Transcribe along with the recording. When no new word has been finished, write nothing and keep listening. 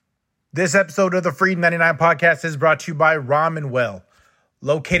This episode of the FREE99 podcast is brought to you by RAMENWELL,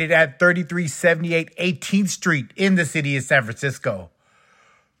 located at 3378 18th Street in the city of San Francisco.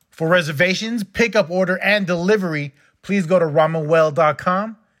 For reservations, pickup order, and delivery, please go to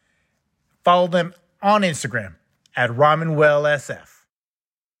RAMENWELL.com. Follow them on Instagram at RAMENWELLSF.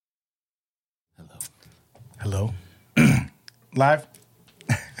 Hello. Live?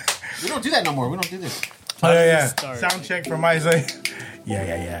 We don't do that no more. We don't do this. Oh, yeah. Sound check from Isaiah.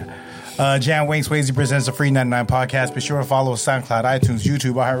 Yeah. Jan Wayne Swayze presents the FREE99 podcast. Be sure to follow us on SoundCloud, iTunes,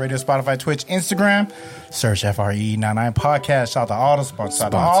 YouTube, iHeartRadio, Spotify, Twitch, Instagram. Search FRE99 podcast. Shout out to all the sponsors.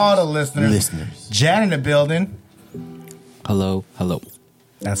 Shout out to all the listeners. Jan in the building. Hello.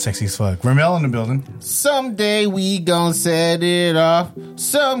 That's sexy as fuck. Ramel in the building. Someday we gon' set it off.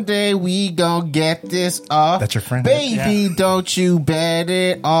 Someday we gon' get this off. That's your friend. Baby, Don't you bet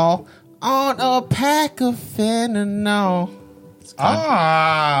it all on a pack of fentanyl.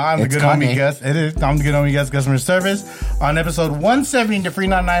 I'm the good homie Gus. It is. I'm the good homie Gus, customer service. On episode 170 of the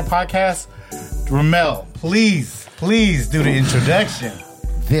FREE99 podcast, Ramel, please do the introduction.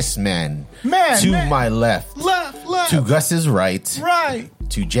 This man my left, to Gus's right,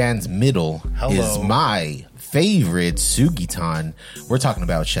 to Jan's middle, Hello. is my favorite Sugitan. We're talking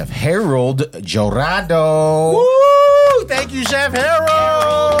about Chef Harold Jorado. Woo! Thank you, Chef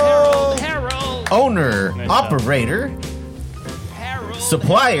Harold. Owner, operator,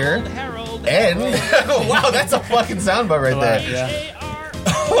 supplier, and wow, that's a fucking soundbite right there. Yeah.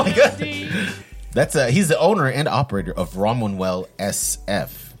 Oh my god, he's the owner and operator of RAMENWELL SF.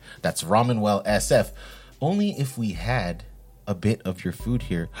 That's RAMENWELL SF. Only if we had a bit of your food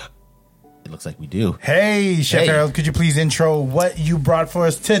here. It looks like we do. Hey, Chef Harold, could you please intro what you brought for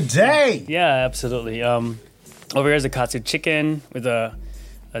us today? Yeah, absolutely. Over here is a katsu chicken with a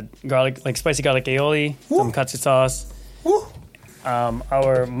garlic, like spicy garlic aioli, some katsu sauce. Woo.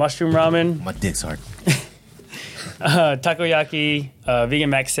 Our mushroom ramen, My dick's hard. takoyaki, vegan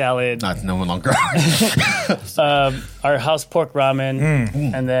mac salad, Not no longer. our house pork ramen,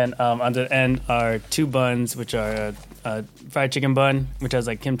 and then on the end are two buns, which are a fried chicken bun, which has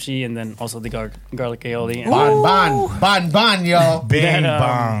like kimchi, and then also the garlic aioli. And Bon, yo. Bing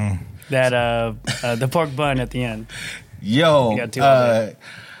bong. the pork bun at the end. Yo. You got two of them.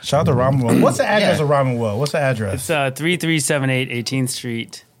 Shout out to RAMENWELL. What's the address of RAMENWELL? What's the address? It's 3378 18th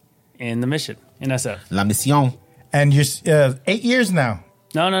Street in the Mission, in SF. La Mission. And you're 8 years now.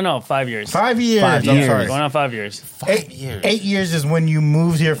 No, 5 years. 5 years. 5 I'm years. sorry. Going on 5 years. 5 years. 8 years is when you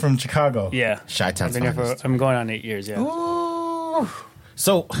moved here from Chicago. Yeah. Chi-Town's I've been here finest. I'm going on 8 years, yeah. Ooh.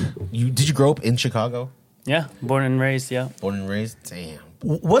 So, did you grow up in Chicago? Yeah, born and raised, yeah. Born and raised? Damn.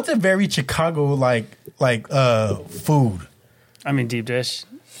 What's a very Chicago like food? I mean, deep dish.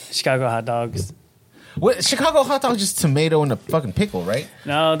 Chicago hot dogs. What, Chicago hot dog just tomato and a fucking pickle, right?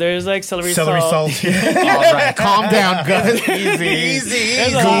 No, there's like celery Celery salt. salt. All right, calm down, Gus. Easy.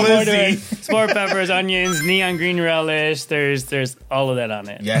 There's a lot more to Glizzy. it. Sport peppers, onions, neon green relish. There's all of that on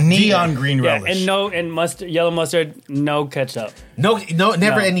it. Yeah. Neon green Yeah, relish. and mustard, yellow mustard, no ketchup. No,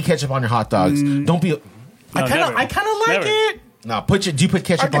 never No. any ketchup on your hot dogs. Don't be. I kind never. of like Never. it. No, do you put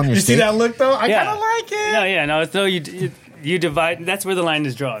ketchup on your You see steak? that look though? I Yeah. kind of like it. Yeah, no, it's no, you divide. That's where the line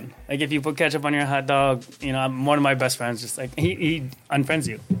is drawn. Like if you put ketchup on your hot dog, one of my best friends just like he unfriends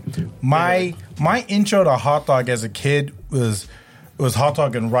you. My intro to hot dog as a kid was hot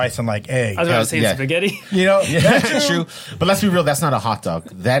dog and rice and like egg. I was about to say Yeah. spaghetti. You know, That's true. But let's be real, that's not a hot dog.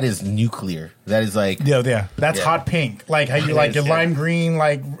 That is nuclear. That is like Yeah. That's Yeah. hot pink. Like how you like your lime green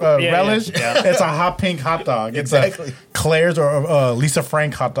relish. yeah. It's a hot pink hot dog. It's Exactly. a Claire's or Lisa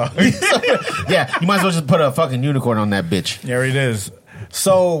Frank hot dog. yeah, you might as well just put a fucking unicorn on that bitch. There it is.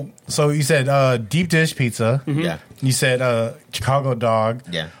 So you said deep dish pizza. Yeah. You said Chicago dog.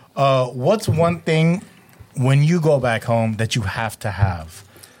 Yeah. What's one thing when you go back home that you have to have?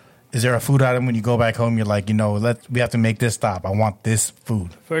 Is there a food item when you go back home you're like, we have to make this stop. I want this food.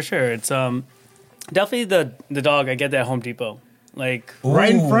 For sure, it's definitely the dog I get that at Home Depot. Like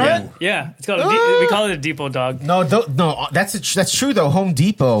Right in front? yeah, it's called we call it a Depot dog. No, that's true though. Home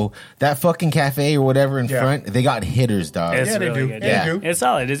Depot, that fucking cafe or whatever in Yeah. front, they got hitters, dog. It's Yeah, they really do. good. Yeah, Yeah. they do. It's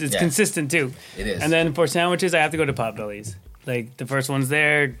solid. It's Yeah. consistent too. It is. And then for sandwiches, I have to go to Potbelly's. Like the first one's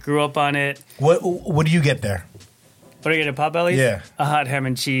there. Grew up on it. What do you get there? What do I get at Potbelly's? Yeah. A hot ham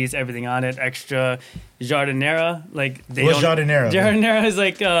and cheese, everything on it, extra jardinera. Like they What's don't. jardinera? Jardinera is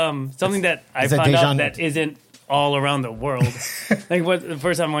like something that I It's a found out Dijon- that isn't all around the world. Like the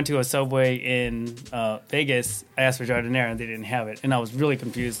first time I went to a Subway in Vegas, I asked for jardinera and they didn't have it, and I was really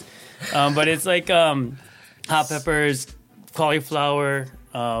confused. But it's like hot peppers, cauliflower,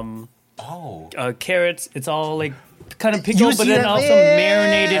 carrots. It's all like kind of pickled, but see then that? also Yeah.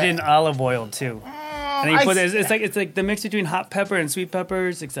 marinated in olive oil too. And then you put it's like the mix between hot pepper and sweet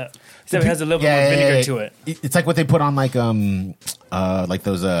peppers, except it has a little bit more vinegar to it. It's like what they put on like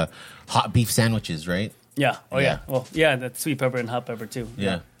those hot beef sandwiches, right? Yeah. Oh Yeah. yeah. Well, yeah, that's sweet pepper and hot pepper too.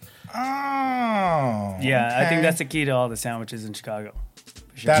 Yeah. Oh. Yeah, I think okay. that's the key to all the sandwiches in Chicago.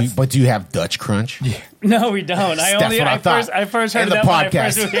 For sure. But do you have Dutch Crunch? Yeah. No, we don't. I first heard And the that when I podcast.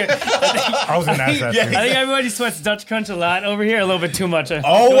 first moved here. I was gonna ask that. Yeah. Too. I think everybody sweats Dutch Crunch a lot over here, a little bit too much.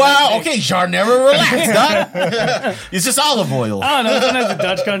 Oh wow! Okay, Jar, never relax, Dot. It's just olive oil. I don't know. Sometimes the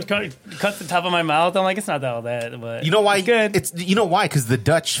Dutch Crunch cuts the top of my mouth. I'm like, it's not that all that, but You know why? It's good. You know why? Because the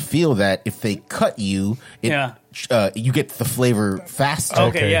Dutch feel that if they cut you, you get the flavor faster.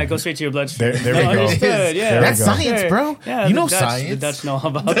 Okay, yeah, go straight to your bloodstream. There we go. Understood, yeah. There That's we go. science, Sure. bro. Yeah, you know the Dutch, science. The Dutch know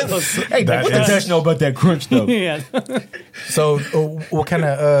about those. Hey, That what the is- Dutch know about that crunch though? Yeah. So, what kind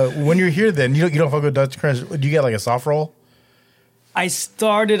of when you're here? Then you don't fuck with Dutch Crunch. Do you get like a soft roll? I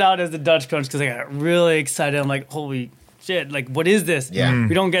started out as the Dutch Crunch because I got really excited. I'm like, holy shit, like, what is this? Yeah.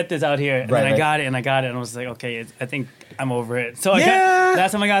 We don't get this out here. And Right, then I right. got it, and I was like, okay, I think I'm over it. So Yeah.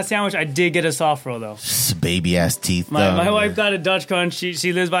 last time I got a sandwich, I did get a soft roll, though. Baby ass teeth. My though. wife got a Dutch Crunch.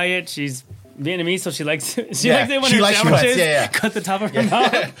 She lives by it. She's Vietnamese, so she likes it. Yeah, Likes it when she her likes sandwiches crunch, yeah. cut the top of her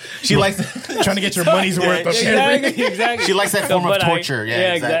mouth. She likes. Trying to get your money's worth up here. Exactly. She likes that form of but torture.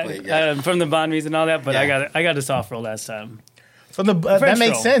 Yeah, exactly. Yeah. From the banh mi's and all that, but Yeah. I got a soft roll last time. From the that French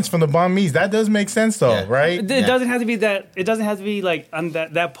makes roll. sense from the banh mi's. That does make sense though, Yeah. right? It Yeah. doesn't have to be that. It doesn't have to be like on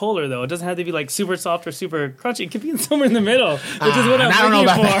that polar though. It doesn't have to be like super soft or super crunchy. It could be somewhere in the middle, which is what I I'm don't know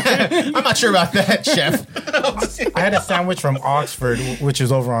looking about for. that. I'm not sure about that, chef. I had a sandwich from Oxford, which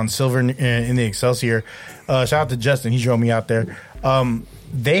is over on Silver in the Excelsior. Shout out to Justin; he drove me out there.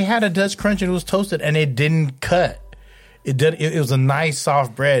 They had a Dutch Crunch and it was toasted, and it didn't cut. It was a nice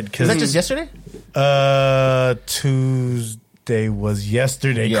soft bread. Was Cause that just yesterday? Tuesday was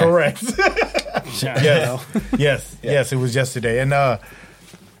yesterday. Yeah. Correct. Yeah. Yes, it was yesterday. And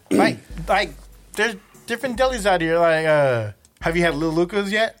like there's different delis out here. Like, have you had Lil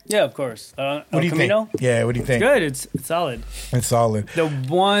Luca's yet? Yeah, of course. What do you Camino? think? Yeah, what do you think? Good. It's solid. It's solid. The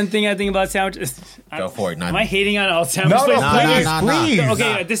one thing I think about sandwiches. Go for it. Am I hating on all sandwich No, places? please, nah. please.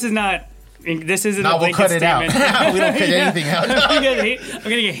 Okay, this is not. This isn't. No, a we'll blanket cut it out. statement. We don't cut anything out. I'm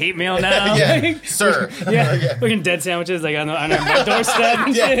gonna get hate mail now. Yeah, sir. Yeah, looking dead sandwiches like on our doorstep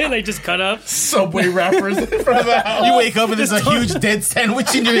and shit, like just cut up. Subway wrappers in front of the house. You wake up and there's a huge dead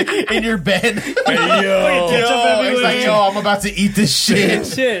sandwich in your bed. Ketchup Yo, it's everywhere. like, yo, I'm about to eat this shit.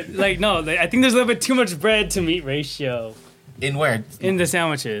 Shit, like no, I think there's a little bit too much bread to meat ratio In where? in the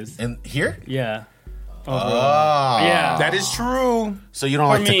sandwiches. In here? Yeah, Oh, yeah, That is true. So you don't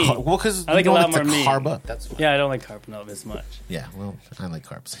For like me. to well, because I like you a don't lot like to more meat. carb up. That's why. yeah. I don't like carb up as much. Yeah, well, I like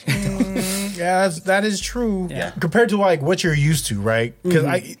carbs. Yeah, that is true. Yeah. Compared to like what you're used to, right? Because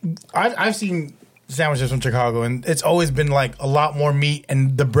I've seen sandwiches from Chicago, and it's always been like a lot more meat,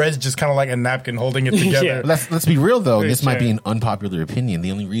 and the bread's just kind of like a napkin holding it together. Yeah. Let's be real though. For This might be sure. an unpopular opinion.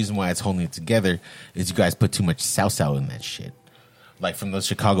 The only reason why it's holding it together is you guys put too much salsa in that shit. Like from those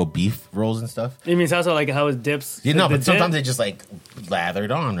Chicago beef rolls and stuff. You mean it's also like how it dips? You know, the but sometimes dip? they just like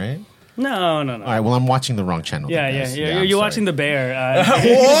lathered on, right? No. All right, well, I'm watching the wrong channel. Yeah, then, guys. yeah. You're watching The Bear.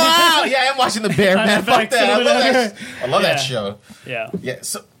 Wow! Yeah, I'm watching the Bear, man. Fuck FX that. I or love that. whatever. I love that Yeah. show. Yeah. Yeah.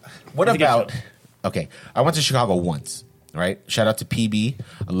 So, what It's a good about? show. Okay, I went to Chicago once. Right. Shout out to PB.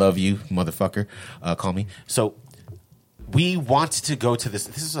 I love you, motherfucker. Call me. So, we want to go to this.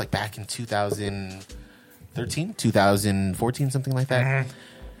 This is like back in 2013, 2014, something like that. Mm-hmm.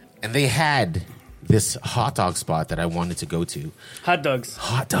 And they had this hot dog spot that I wanted to go to. Hot dogs.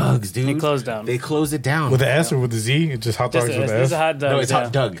 Hot dogs, dude. They closed down. They closed it down. With the S or with the Z? It's just hot dogs with the It's S. a hot dog. No, it's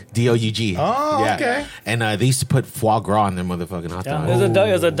hot Doug. D-O-U-G. Oh, okay. And they used to put foie gras on their motherfucking hot Yeah, dog.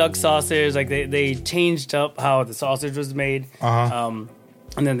 there's a duck sausage. Like they changed up how the sausage was made, and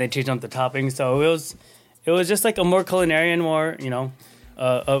then they changed up the toppings. So it was just like a more culinary and more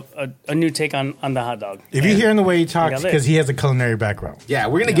a new take on the hot dog. If you hear in the way he talks, got it. because he has a culinary background. Yeah,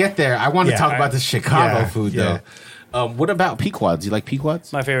 we're going to get there. I want to Yeah, talk about the Chicago yeah, food, yeah. though. What about Pequods? You like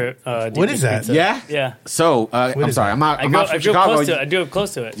Pequods? My favorite. What is that? pizza. Yeah? Yeah. So, I'm is sorry. that? I'm not I from grew Chicago. close to it. I grew up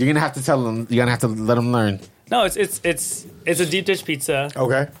close to it. You're going to have to tell them. You're going to have to let them learn. No, it's a deep dish pizza,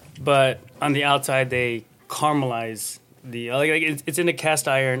 Okay. but on the outside they caramelize the like it's in a cast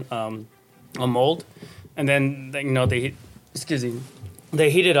iron a mold, and then they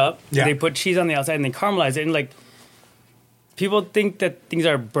heat it up. Yeah. They put cheese on the outside and they caramelize it, and like people think that things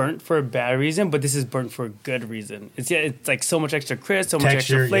are burnt for a bad reason, but this is burnt for a good reason. It's like so much extra crisp, so much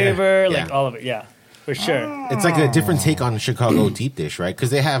Texture, extra flavor, yeah. like all of it. Yeah. for sure. It's like a different take on Chicago deep dish, right?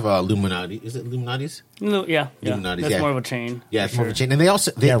 Because they have Illuminati. Is it Illuminati's? Yeah. Illuminati's, That's yeah. more of a chain. Yeah, it's more of a chain. And they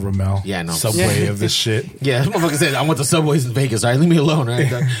also... They, Ramel. Yeah, no. Subway of this shit. Yeah, this motherfucker said, I went to Subways in Vegas. All right, leave me alone,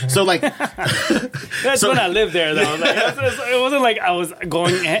 right? So, like... That's when I lived there, though. Like, it wasn't like I was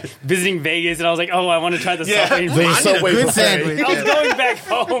visiting Vegas and I was like, oh, I want to try the Subway. I need a Subway good buffet. sandwich. I was going back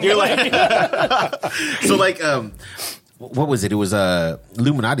home. You're like... So, like... what was it? It was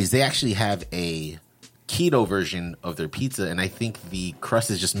Illuminati's. They actually have a keto version of their pizza, and I think the crust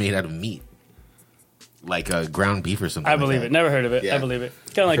is just made out of meat, like ground beef or something. I believe it. Never heard of it. Yeah. I believe it.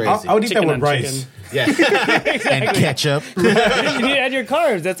 Kind of like Crazy. I would eat that chicken with on rice. chicken. Yeah, and ketchup. You need to add your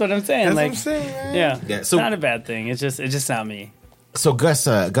carbs. That's what I'm saying. That's like, what I'm saying, man. Yeah. Yeah, It's so- not a bad thing. It's just not me. So Gus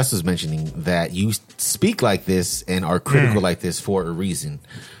was mentioning that you speak like this and are critical like this for a reason.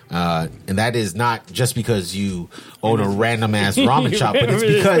 And that is not just because you own a random ass ramen shop, but it's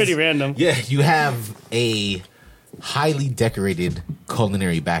It's because pretty random. Yeah, you have a highly decorated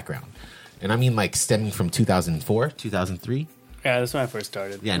culinary background, and I mean like stemming from 2004, 2003. Yeah, that's when I first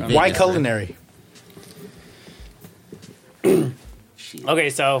started. Yeah, in Why Vegas, culinary? Okay,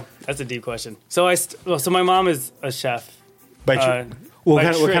 so that's a deep question. So so my mom is a chef. By by what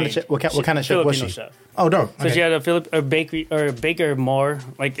kind of trade. chef? What kind of chef was she? Filipino chef. Oh, no. So she had a bakery or a baker more.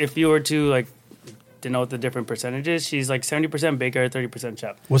 Like if you were to like denote the different percentages, she's like 70% baker, 30%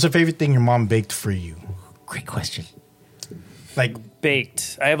 chef. What's the favorite thing your mom baked for you? Great question. Like,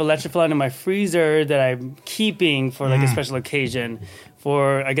 Baked. I have a leche flan in my freezer that I'm keeping for like a special occasion.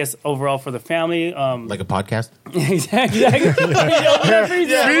 For I guess overall for the family. Like a podcast. Exactly. Open that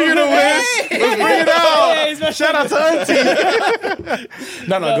freezer. Speaking of which, let's bring it out. Hey, Shout out to Auntie.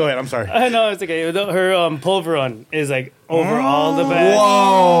 No, go ahead. I'm sorry. I know it's okay. Her pulveron is like overall the best.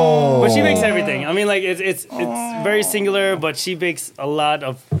 Whoa! But she makes everything. I mean, like it's very singular, but she bakes a lot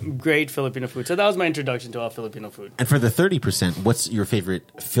of great Filipino food. So that was my introduction to all Filipino food. And for the 30%, what's your favorite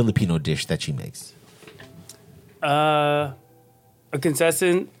Filipino dish that she makes? A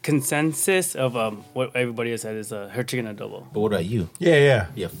consensus of what everybody has said is her chicken adobo. But what about you? Yeah.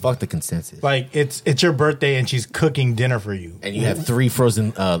 Yeah, fuck the consensus. Like, it's your birthday and she's cooking dinner for you. And you have 3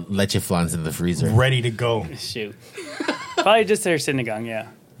 frozen leche flans in the freezer. Ready to go. Shoot, probably just her sinigang. Yeah,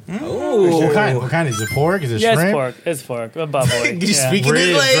 What kind? What kind? Is it pork? Is it yeah, shrimp? it's pork. A baboy. You Yeah. speaking his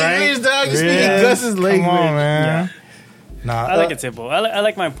Ribs, language, right? dog. You speaking Ribs. Gus's language. Come on, man. Nah, I like it simple. I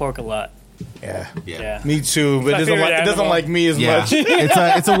like my pork a lot. Yeah. Yeah. Me too, but my it favorite doesn't animal. like me as Yeah, much.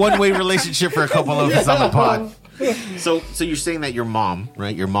 it's a one-way relationship for a couple of us on the pod. So you're saying that your mom,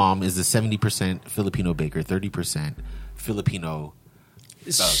 right? Your mom is a 70% Filipino baker, 30% Filipino.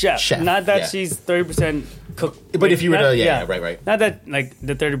 Chef. Not that yeah. she's 30% cook. But if you were not- to, yeah, right. Not that like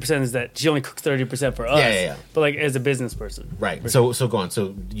the 30% is that she only cooks 30% for us. Yeah. But like as a business person. Right. So go on.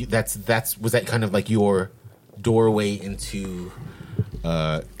 So that's was that kind of like your doorway into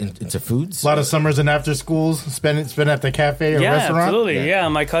foods? A lot of summers and after schools spent at the cafe or Yeah, restaurant. absolutely. Yeah,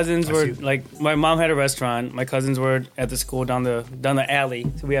 my cousins I were see. like my mom had a restaurant. My cousins were at the school down the alley.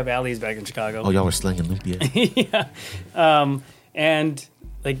 So we have alleys back in Chicago. Oh, y'all were slinging lumpia. And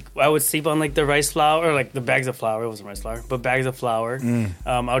like I would sleep on like the rice flour or like the bags of flour. It wasn't rice flour, but bags of flour.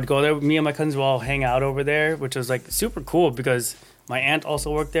 I would go there. Me and my cousins would all hang out over there, which was like super cool because my aunt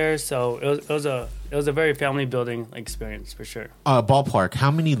also worked there. So it was a very family building experience for sure. Ballpark.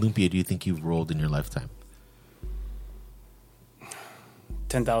 How many lumpia do you think you've rolled in your lifetime?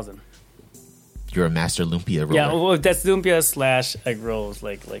 10,000. You're a master lumpia roller. Yeah, well, that's lumpia / egg rolls,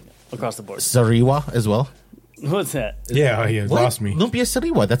 like across the board. Sariwa as well. What's that? Yeah, he lost me. Lumpia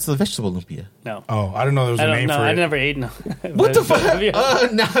sariwa. That's the vegetable lumpia. No. Oh, I don't know there was I a don't name know. for I it. never ate no. What the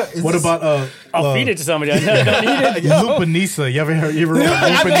fuck? What about I'll feed it to somebody. I don't eat it. Lupanisa? You ever heard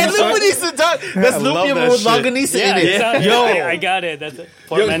Lupanisa? Lupanisa, dog. That's I love lumpia that with shit. longanisa Yeah, in it. sounds- Yo, I got it. That's a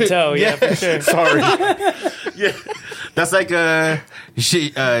portmanteau. Yeah, for sure. Sorry. that's like Shai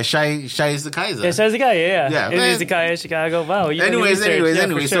Zakaiza. Yeah, Shaz the guy. Yeah. Yeah, It man. is the guy in Chicago. Wow. You Anyways, research. Yeah,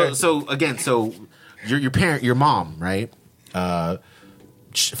 for sure. So again, your mom, right?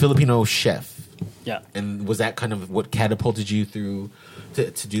 Filipino chef. Yeah. And was that kind of what catapulted you through to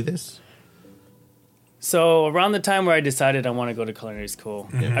do this? So around the time where I decided I want to go to culinary school,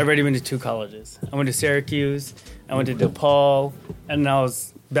 I already went to 2 colleges. I went to Syracuse, I went to DePaul, and I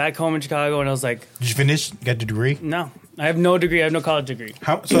was back home in Chicago, and I was like, Did you finish? Got the degree? no, I have no degree. I have no college degree.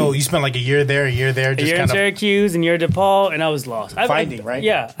 So you spent like a year there, A year in kind of. Syracuse, and a year at DePaul, and I was lost. Finding, right?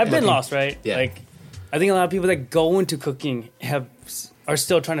 Yeah, I've been lost, right? Yeah. Like, I think a lot of people that go into cooking are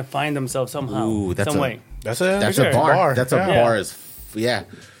still trying to find themselves somehow, Ooh, that's some a- way. That's a That's sure. a bar. That's a Yeah. bar. Yeah.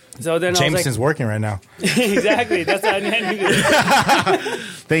 So then Jameson's I working right now. was like, exactly. That's what I knew.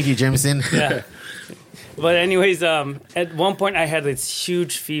 Thank you, Jameson. Yeah. But anyways, at one point I had this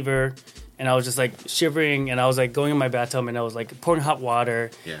huge fever, and I was just like shivering, and I was like going in my bathtub, and I was like pouring hot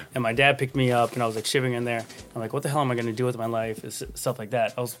water. Yeah. And my dad picked me up, and I was like shivering in there. I'm like, what the hell am I gonna do with my life? It's stuff like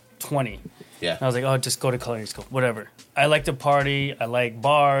that. I was 20. Yeah. And I was like, oh, just go to culinary school, whatever. I like to party. I like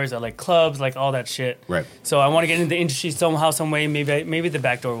bars. I like clubs, like all that shit. Right. So I want to get into the industry somehow, some way. Maybe the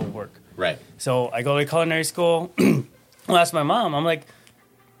back door will work. Right. So I go to culinary school. I'll ask my mom. I'm like,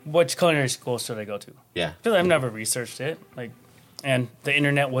 which culinary school should I go to? Yeah. Because I've never researched it. Like, and the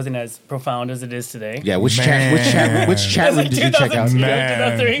internet wasn't as profound as it is today. Yeah, which chat room did you check out?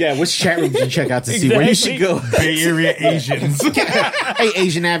 2003. Yeah, which chat room did you check out to see where you should go? Bay Area Asians. Hey,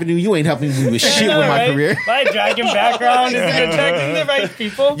 Asian Avenue, you ain't helping me with shit with my career. My dragon background isn't attracting the right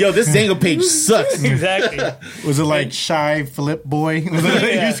people. Yo, this Zango page sucks. Exactly. Was it like Shy Flip Boy? Was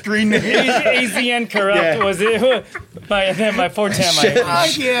it your screen name? AZN Corrupt was it? My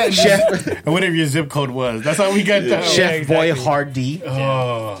 410. Yeah. Chef, Whatever your zip code was. That's how we got that. Chef Boy Hard D.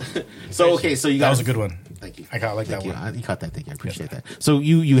 Oh, So okay, so you got that was a good one. Thank you. I got like that Thank one. you. You caught that. Thank you. I appreciate that. So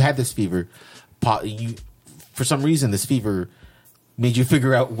you had this fever. You for some reason this fever made you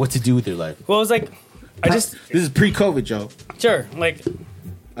figure out what to do with your life. Well, it was like, This is pre-COVID, Joe. sure, like,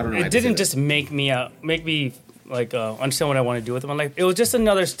 I don't know. it didn't just make me like understand what I want to do with my life. It was just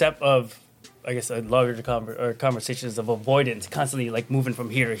another step of, I guess, a larger conversations of avoidance, constantly like moving from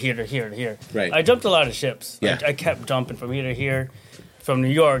here to here to here to here. Right. I jumped a lot of ships. Yeah. I kept jumping from here to here, from New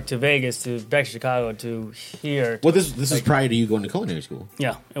York to Vegas to back to Chicago to here. Well, this is prior to you going to culinary school.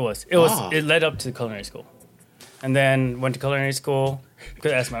 Yeah, it was. Ah. It led up to culinary school, and then went to culinary school. After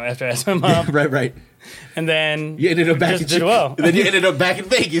I asked my mom, Right. and then You ended up back just in did well. Then you ended up back in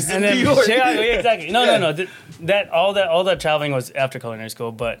Vegas And in then New York. Chicago, yeah, exactly. No. All that traveling was after culinary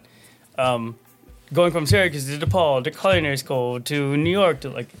school, but going from Syracuse to DePaul to culinary school to New York to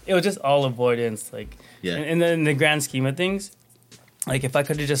like it was just all avoidance. Like, Yeah. in the grand scheme of things, like if I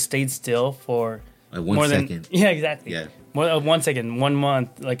could have just stayed still for Like 1 more second. than exactly Yeah. more 1 second, 1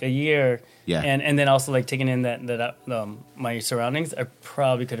 month, like a year. Yeah. And then also like taking in that my surroundings, I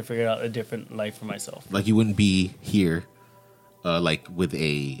probably could have figured out a different life for myself. Like you wouldn't be here, like with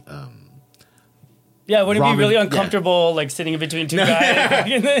a. Yeah, would it be Ramen- really uncomfortable, like sitting in between two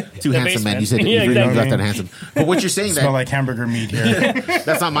guys? Two handsome men. You said yeah, you exactly. left that handsome. But what you're saying Smell that like hamburger meat here.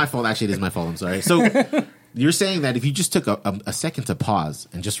 that's not my fault. Actually, it is my fault. I'm sorry. So you're saying that if you just took a second to pause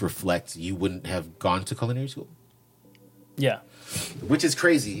and just reflect, you wouldn't have gone to culinary school, Yeah. which is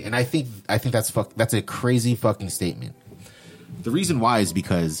crazy. And I think that's a crazy fucking statement. The reason why is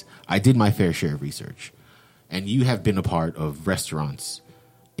because I did my fair share of research, and you have been a part of restaurants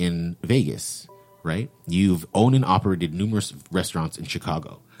in Vegas. Right, you've owned and operated numerous restaurants in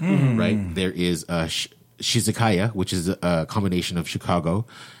Chicago. Right, there is Shizakaya, which is a combination of Chicago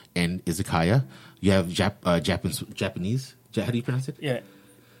and izakaya. You have Japanese. How do you pronounce it? Yeah.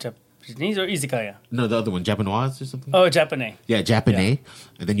 Japanese or izakaya? No, the other one, Japanoise or something. Oh, Japanese. Yeah, Japanese.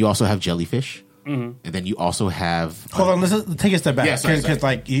 And then you also have jellyfish. And then you also have. Hold on, let's take a step back Yeah, sorry. because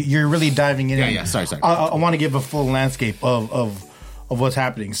like you're really diving in. Yeah, sorry. I want to give a full landscape of what's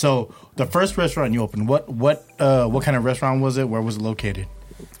happening. So the first restaurant you opened, what kind of restaurant was it? Where was it located?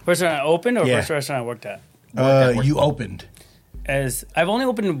 First restaurant I opened or Yeah. first restaurant I worked at? You opened. As I've only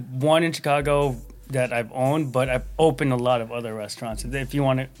opened one in Chicago that I've owned, but I've opened a lot of other restaurants. If you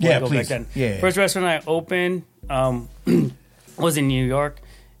want to go please. back then. Yeah. First restaurant I opened was in New York,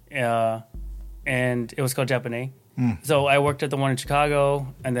 and it was called Japanese. So I worked at the one in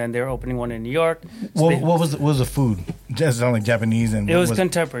Chicago, and then they were opening one in New York. So What was the food? Just sound like Japanese and it was what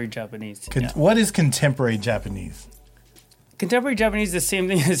contemporary Japanese. Yeah. What is contemporary Japanese? Contemporary Japanese is the same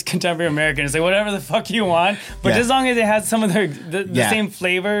thing as contemporary American. It's like whatever the fuck you want, but Yeah. just as long as it has some of the Yeah. same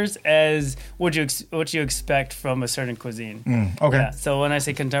flavors as what you expect from a certain cuisine. Okay. Yeah. So when I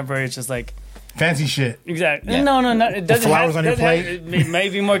say contemporary, it's just like Fancy shit. exactly. Yeah. No, it doesn't. flowers on your doesn't have- plate? it may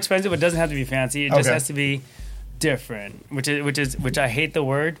be more expensive, but it doesn't have to be fancy. It just Okay. has to be different, which I hate the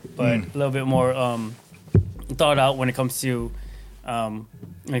word, but a little bit more thought out when it comes to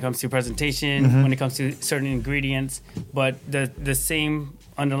presentation, when it comes to certain ingredients, but the same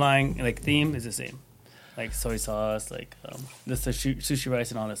underlying like theme is the same, like soy sauce, like the sushi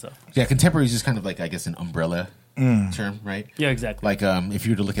rice and all that stuff. Yeah, contemporary is just kind of like, I guess, an umbrella term, right? Yeah, exactly. Like, if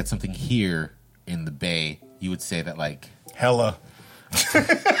you were to look at something here in the Bay, you would say that like. Hella.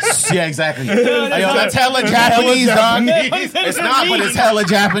 Yeah, exactly. That's hella Japanese, dog. It's not, but it's hella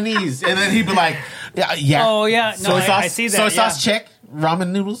Japanese. And then he'd be like, yeah. Oh, yeah. No, Soy sauce, I see that, Soy sauce, yeah. check. ramen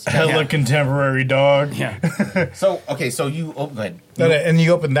noodles? Hella contemporary, dog. Yeah. So you go ahead. And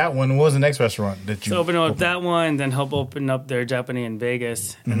you opened that one. What was the next restaurant that you So open up that one, then help open up their Japanese in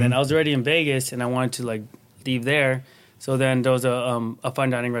Vegas, and then I was already in Vegas, and I wanted to like leave there. So then there was a fine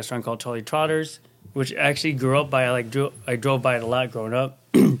dining restaurant called Charlie Trotter's, which actually grew up by I drove by it a lot growing up.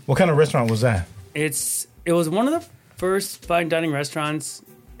 What kind of restaurant was that? It was one of the first fine dining restaurants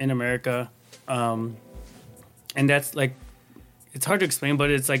in America, and that's like it's hard to explain,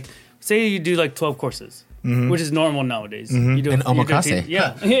 but it's like say you do like 12 courses, which is normal nowadays. You do An omakase.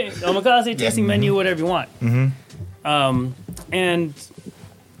 Omakase, tasting menu, whatever you want. And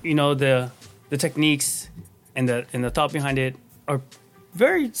you know the techniques and the thought behind it are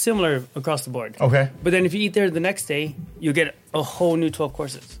very similar across the board. Okay. But then if you eat there the next day, you get a whole new 12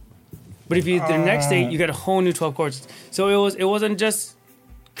 courses. But if you eat there the next day, you get a whole new 12 courses. So it wasn't just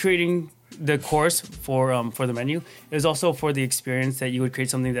creating the course for the menu. It was also for the experience that you would create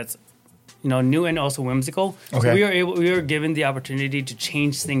something that's new and also whimsical. Okay. So we were given the opportunity to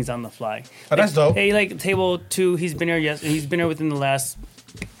change things on the fly. Oh, that's dope. Hey, like table 2, he's been here. He's been here within the last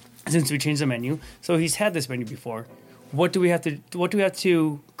since we changed the menu. So he's had this menu before. What do we have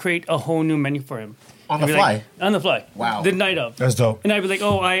to create a whole new menu for him? On the fly? Like, on the fly. Wow. The night of. That's dope. And I'd be like,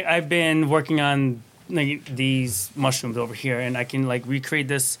 I've been working on like these mushrooms over here, and I can like recreate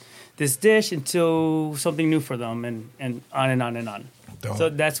this dish into something new for them, and on and on and on. Dope. So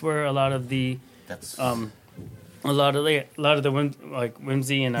that's where a lot of the a lot of the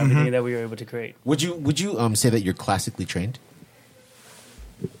whimsy and everything that we were able to create. Would you say that you're classically trained?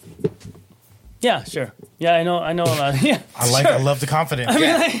 Yeah, sure. Yeah, I know a lot. Yeah, I love the confidence.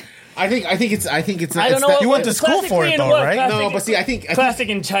 I think it's I don't know. You went to school for it, though, right? No, but see, I think classic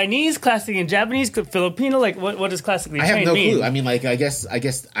in Chinese, classic in Japanese, Filipino. Like, what does classically I have trained no mean? clue. I mean, like, I guess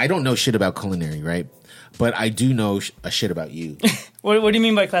I don't know shit about culinary, right? But I do know a shit about you. What do you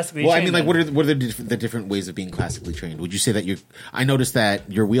mean by classically Well, trained? I mean, like, what are the different ways of being classically trained? Would you say that I noticed that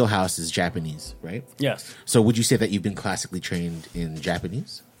your wheelhouse is Japanese, right? Yes. So would you say that you've been classically trained in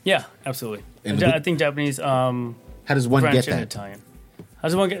Japanese? Yeah, absolutely. And I think Japanese. How does one French get and that? Italian. How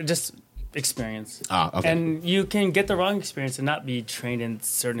does one get just experience? Okay. And you can get the wrong experience and not be trained in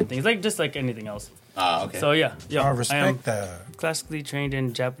certain things, just like anything else. Okay. So yeah, I am respect that. classically trained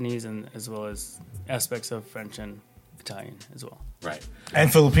in Japanese and as well as aspects of French and Italian as well, Right.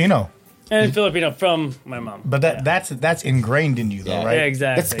 And Filipino. and Filipino from my mom. But that's ingrained in you, though, Yeah. right? Yeah,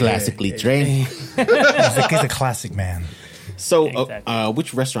 exactly. That's classically trained. He's a classic man. So, Exactly.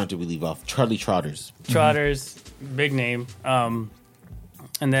 which restaurant did we leave off? Charlie Trotter's. Trotters, big name.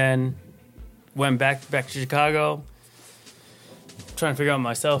 And then went back to Chicago, trying to figure out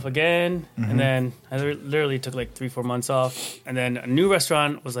myself again. And then I literally took like 3-4 months off. And then a new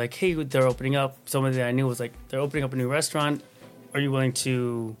restaurant was like, hey, they're opening up. Somebody that I knew was like, they're opening up a new restaurant. Are you willing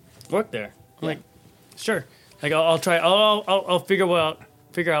to work there? I'm like, sure. Like I'll try. I'll figure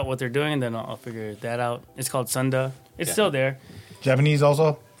out what they're doing, and then I'll figure that out. It's called Sunda. It's still there. Japanese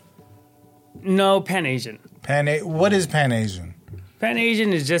also? No, Pan Asian. What is Pan Asian? Pan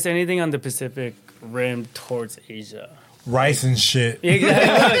Asian is just anything on the Pacific Rim towards Asia. Rice and shit.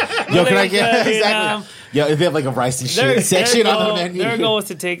 Exactly. Yo, can I get exactly? Yo, if they have like a rice and shit section on the menu. Their goal is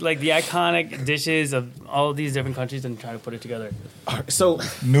to take like the iconic dishes of all these different countries and try to put it together. So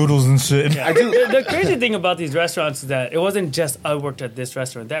Noodles and shit. Yeah. The crazy thing about these restaurants is that it wasn't just I worked at this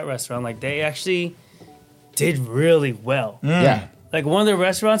restaurant, that restaurant. Like they actually did really well. yeah. Like one of the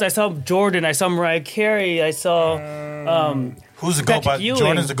restaurants, I saw Jordan, I saw Mariah Carey, I saw. Who's the goat? Patrick Ewing.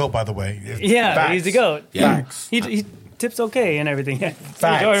 Jordan's the goat, by the way. Yeah, Facts. he's the goat. Yeah. Facts. He tips okay and everything.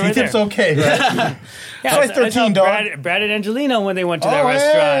 Facts. Jordan He right tips there. okay, right? Yeah, Size 13, dog. Brad and Angelina when they went to that Oh,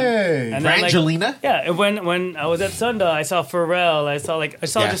 restaurant. hey. And then, like, Brangelina? yeah, and when I was at Sunda, I saw Pharrell. I saw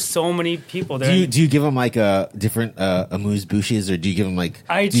Yeah. just so many people there. Do you give them like different amuse bouches, or do you give them like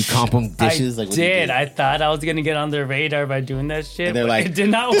do you comp them dishes? I Like what do you did. do? I thought I was gonna get on their radar by doing that shit. And they're but like, it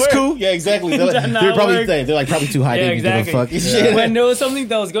did not "This work. cool." Yeah, exactly. They're, Did not they're probably work. they're like probably too high. Yeah, They didn't exactly. give a fuck. When there was something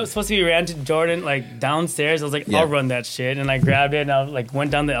that was supposed to be ran to Jordan, like downstairs, I was like, Yeah. I'll run that shit, and I grabbed it and I like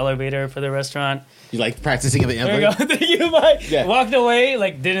went down the elevator for the restaurant. You like practicing at the There you end. go. Thank you. Bye. Yeah. Walked away,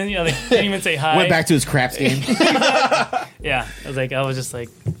 like didn't even say hi. Went back to his craps game. Yeah,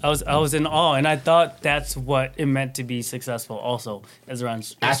 I was in awe, and I thought that's what it meant to be successful. Also, as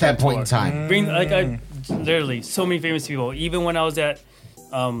around At that point in time. bring I literally so many famous people. Even when I was at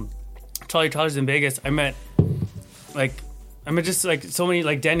Charlie Trotter's in Vegas, I met just like so many,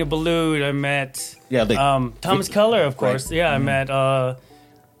 like Daniel Boulud. I met Thomas Keller, of course. Right. Yeah, I met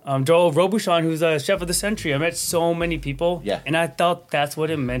Joel Robuchon, who's a chef of the century. I met so many people, Yeah. and I thought that's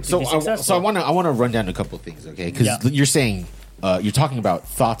what it meant to be successful. So I want to run down a couple of things, okay? Because Yeah. you're saying you're talking about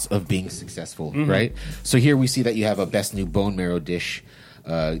thoughts of being successful, right? So here we see that you have a best new bone marrow dish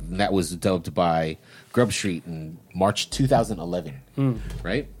that was dubbed by Grub Street in March 2011,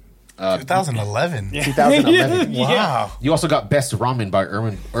 right? 2011. 2011. Wow. You also got best ramen by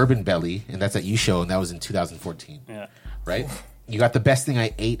Urban Belly, and that's at You Show, and that was in 2014. Yeah. Right? You got the best thing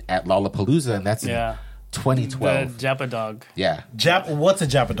I ate at Lollapalooza, and that's in 2012. The Japa dog. Yeah. What's a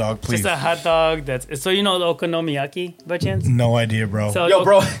Japa dog, please? It's a hot dog so you know the okonomiyaki by chance? No idea, bro. So Yo,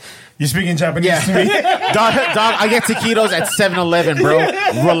 bro. You speaking Japanese to me? dog, I get taquitos at 7-Eleven, bro.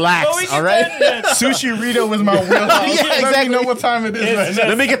 Relax, all right? Sushi Rito was my wheelhouse. Yeah, Let exactly. me know what time it is right now.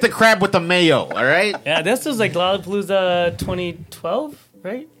 Let me get the crab with the mayo, all right? Yeah, this was like Lollapalooza 2012,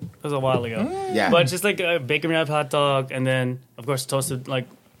 right? It was a while ago. Yeah. But just like a bacon wrapped hot dog, and then, of course, toasted like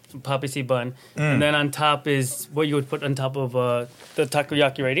poppy seed bun. And then on top is what you would put on top of the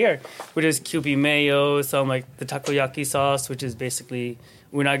takoyaki right here, which is Kewpie mayo, some like the takoyaki sauce, which is basically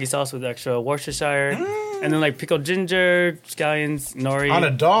unagi sauce with extra Worcestershire, and then like pickled ginger, scallions, nori. On a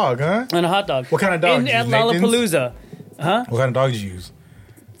dog, huh? On a hot dog. What kind of dog? At Lollapalooza. What kind of dog did you use?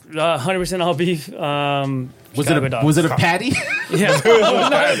 100% all beef. Was it a patty? Yeah. It was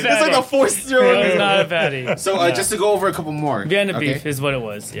not a patty. It's like a forced It was not a patty. So just to go over a couple more. Vienna okay? beef is what it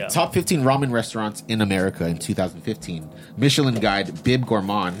was, yeah. Top 15 ramen restaurants in America in 2015. Michelin Guide Bib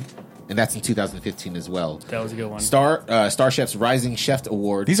Gourmand, and that's in 2015 as well. That was a good one. Star Chef's Rising Chef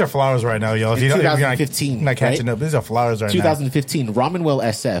Award. These are flowers right now, y'all. If In you don't, if you're 2015, not catching right? up, these are flowers right 2015, RAMENWELL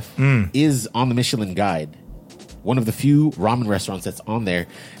SF is on the Michelin Guide. One of the few ramen restaurants that's on there.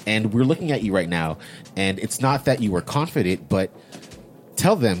 And we're looking at you right now. And it's not that you were confident, but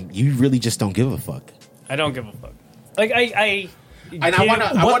tell them you really just don't give a fuck. I don't give a fuck. Like, I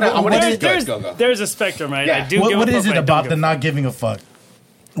want to go. There's a spectrum, right? Yeah. I do give now. a What fuck, is it but I don't about give the a not fuck. giving a fuck?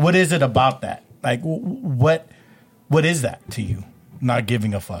 What is it about that? Like, what is that to you? Not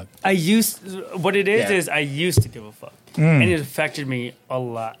giving a fuck. What it is I used to give a fuck. And it affected me a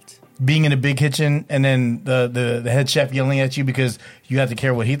lot. Being in a big kitchen and then the head chef yelling at you because you had to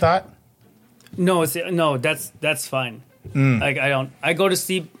care what he thought? No, that's fine. Like I go to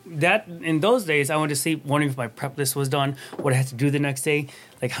sleep that in those days I went to sleep wondering if my prep list was done, what I had to do the next day,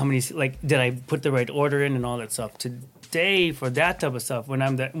 like how many, like did I put the right order in and all that stuff. Today for that type of stuff, when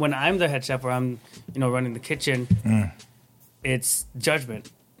I'm the head chef or I'm running the kitchen, it's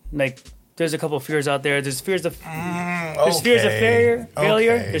judgment. Like there's a couple of fears out there. There's fears of failure.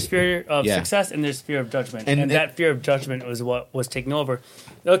 There's fear of success, and there's fear of judgment. And that fear of judgment was what was taking over.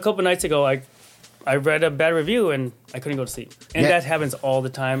 A couple nights ago, I read a bad review and I couldn't go to sleep. And that happens all the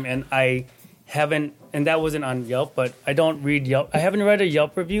time. And I haven't, and that wasn't on Yelp, but I don't read Yelp. I haven't read a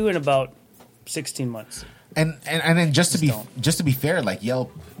Yelp review in about 16 months. And then just to be fair, like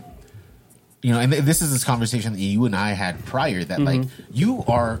Yelp, and this is this conversation that you and I had prior that like you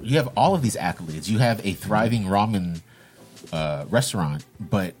have all of these accolades. You have a thriving ramen restaurant,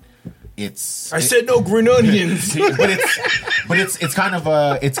 but I said no green onions. but it's kind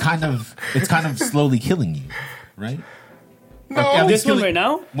of slowly killing you, right? No. This one right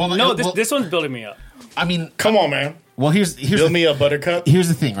now? Well, this one's building me up. I mean, Come on, man. well, here's Build me a buttercup. Here's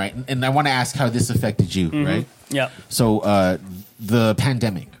the thing, right? And I want to ask how this affected you, right? Yeah. So the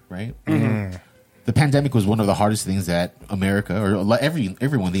pandemic, right? The pandemic was one of the hardest things that America or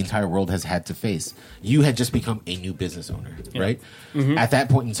everyone, the entire world has had to face. You had just become a new business owner, right? At that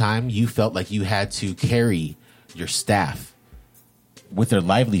point in time, you felt like you had to carry your staff with their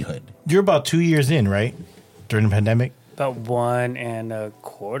livelihood. You're about 2 years in, right? During the pandemic? About 1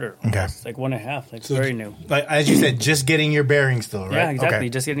 1/4. Okay. Like 1.5. Like very new. Like as you said, just getting your bearings still, right? Yeah, exactly.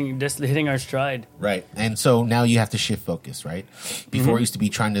 Okay. Just hitting our stride. Right. And so now you have to shift focus, right? Before it used to be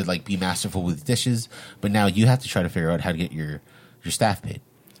trying to like be masterful with dishes, but now you have to try to figure out how to get your staff paid.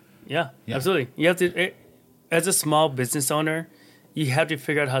 Yeah, absolutely. You have to, as a small business owner, you have to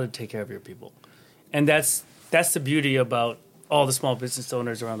figure out how to take care of your people. And that's the beauty about all the small business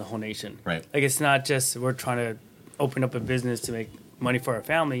owners around the whole nation. Right. Like it's not just we're trying to open up a business to make money for our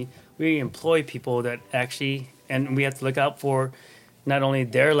family. We employ people that actually, and we have to look out for not only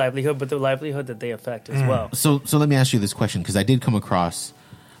their livelihood, but the livelihood that they affect as well. So let me ask you this question, because I did come across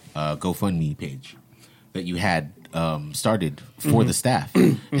a GoFundMe page that you had started for the staff,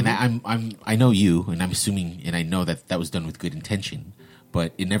 and I know you, and I'm assuming, and I know that was done with good intention,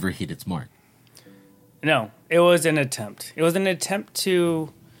 but it never hit its mark. No, it was an attempt. It was an attempt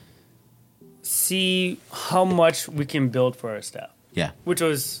to see how much we can build for our staff. Yeah. Which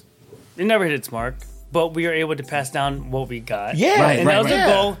was, it never hit its mark, but we were able to pass down what we got. Yeah. And that was the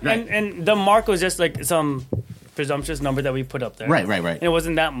goal. Right. And the mark was just like some presumptuous number that we put up there. Right. And it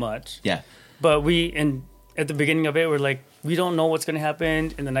wasn't that much. Yeah. But and at the beginning of it, we're like, we don't know what's going to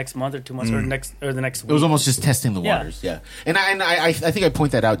happen in the next month or 2 months or the next week. It was almost just testing the Yeah. waters. Yeah. And I think I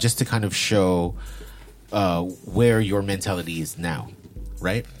point that out just to kind of show where your mentality is now,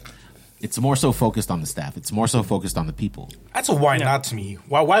 right? It's more so focused on the staff. It's more so focused on the people. That's a why not to me.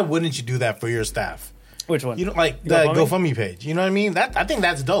 Why wouldn't you do that for your staff? Which one? You know, like the GoFundMe page. You know what I mean? I think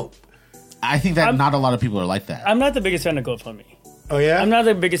that's dope. I think that not a lot of people are like that. I'm not the biggest fan of GoFundMe. Oh yeah, I'm not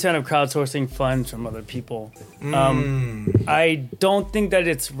the biggest fan of crowdsourcing funds from other people. I don't think that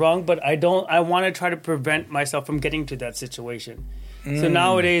it's wrong, but I want to try to prevent myself from getting to that situation. So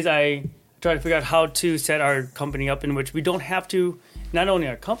nowadays, I try to figure out how to set our company up in which we don't have to, not only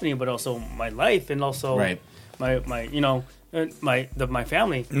our company but also my life and also my family.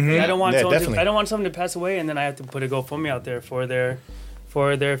 I don't want someone to pass away and then I have to put a GoFundMe out there for their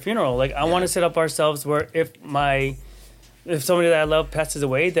funeral. Like I want to set up ourselves where if somebody that I love passes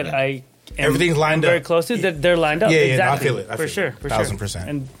away, that I am everything's lined very up. close to, that they're lined up. Yeah, exactly. I feel it. For sure. 1,000%.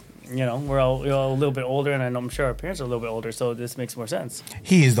 And we're all a little bit older, and I'm sure our parents are a little bit older, so this makes more sense.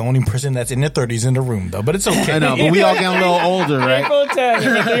 He is the only person that's in their 30s in the room, though. But it's okay. I know, but we all get a little older, right? April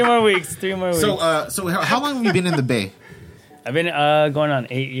 10, 3 more weeks. 3 more weeks. So how long have you been in the Bay? I've been going on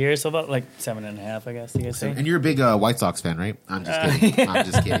 8 years, so about like 7.5, I guess you could say. And you're a big White Sox fan, right? I'm just kidding. I'm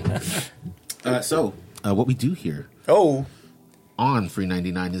just kidding. So what we do here on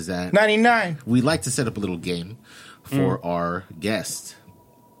FREE99 is that 99. we like to set up a little game for our guest.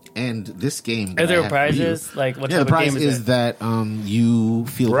 And this game, Are there prizes? Like what type the of prize game is that you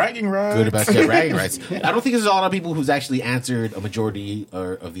feel Bragging rights. good about your bragging rights. I don't think there's a lot of people who's actually answered a majority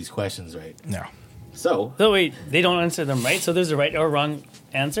of these questions right. No. So wait, they don't answer them right? So there's a right or wrong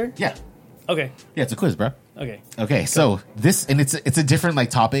answer? yeah, Okay. yeah, it's a quiz, bro. Okay. So this, and it's a different like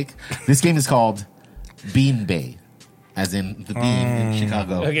topic. This game is called Bean Bay, as in the bean in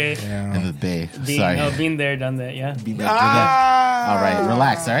Chicago. Okay. And the Bay. Sorry. No, been there, done that, yeah. Bean Bay, do that. All right,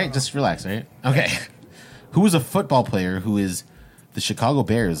 relax. All right, just relax. All right. Okay. Who is a football player who is the Chicago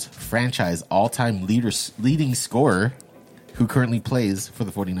Bears franchise all-time leading scorer, who currently plays for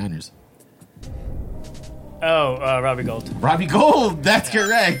the 49ers? Oh, Robbie Gold. Robbie Gold. That's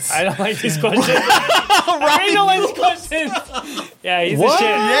correct. I don't like these questions. I don't like these questions. Yeah, he's the shit.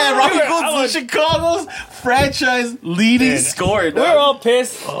 Yeah, Robbie Gold's the Chicago's franchise leading scorer. We were all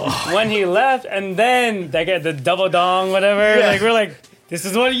pissed when he left, and then they get the double dong, whatever. Yeah. Like we're like, this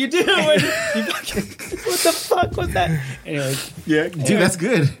is what you do. What the fuck was that? Anyways, Yeah, dude, that's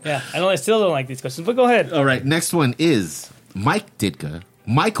good. yeah, I still don't like these questions, but go ahead. All right, next one is Mike Ditka,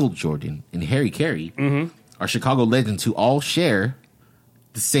 Michael Jordan, and Harry Carey are Chicago legends who all share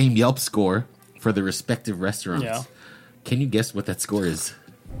the same Yelp score for their respective restaurants. Yeah. Can you guess what that score is?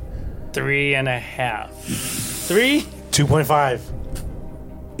 3.5. 3? 2.5.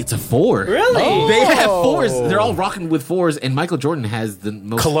 It's a 4. Really? They have 4s. They're all rocking with 4s, and Michael Jordan has the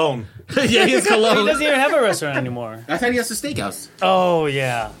most. Cologne. Yeah, he has He Cologne. doesn't even have a restaurant anymore. I thought he has a steakhouse. Oh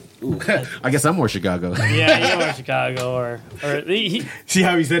yeah. Ooh. I guess I'm more Chicago. Yeah, you were Chicago or See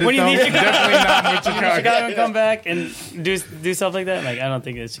how he said it, when you though? leave Chicago, Definitely not with Chicago. Chicago and come back and do stuff like that. Like I don't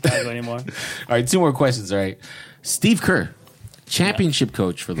think it's Chicago anymore. All right, 2 more questions. All right, Steve Kerr, championship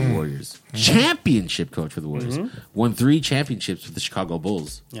coach for the Warriors. Championship coach for the Warriors. Won 3 championships with the Chicago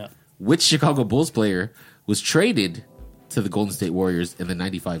Bulls. Yeah. Which Chicago Bulls player was traded to the Golden State Warriors in the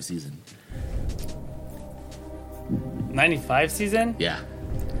 95 season? 95 season? Yeah.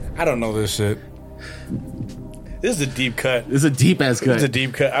 I don't know this shit. This is a deep cut. This is a deep-ass cut. It's a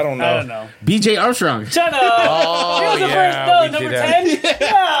deep cut. I don't know. I don't know. B.J. Armstrong. Shut up! Oh, he was the yeah, first, we number did 10?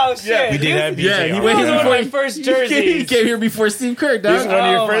 Oh, shit. We did have BJ. Yeah, he He went was here one of my before. first He jerseys. came here before Steve Kerr, This is dog. one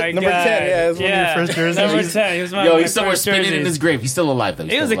of your Oh, first, my number 10. God. Yeah, it's one of your first jerseys. Number 10. He was one Yo, of my he's somewhere first spinning in jerseys. his grave. He's still alive, though.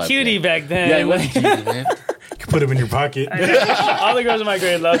 He was a cutie back then. Yeah, he was a cutie, man. You can put him in your pocket. All the girls in my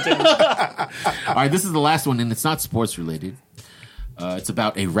grade loved him. All right, this is the last one, and it's not sports related. It's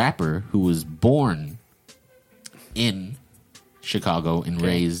about a rapper who was born in Chicago and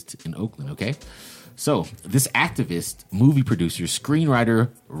raised in Oakland, okay? So, this activist, movie producer, screenwriter,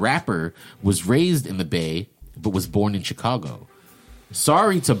 rapper was raised in the Bay, but was born in Chicago.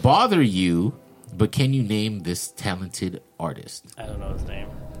 Sorry to bother you, but can you name this talented artist? I don't know his name.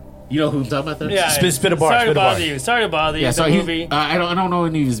 You know who I'm talking about, though? Yeah, Spit a bar, Sorry spit to a bar. bother you. Sorry to bother you. Yeah, The so movie. I don't know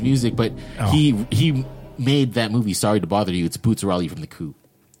any of his music, but he made that movie. Sorry to bother you. It's Boots Riley from The Coup.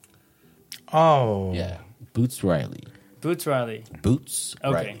 Oh. Yeah, Boots Riley. Boots Riley. Boots.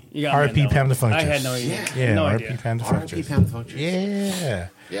 Okay. Riley. You got me R.I.P. on that Pam one. the Functress. I had no idea. Yeah, no R.I.P. idea. Pam the R.I.P. Functress. Pam the Functress. Yeah.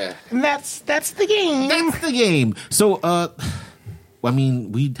 Yeah, And that's the game. that's the game. So, I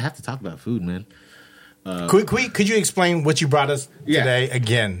mean, we have to talk about food, man. Could you explain what you brought us today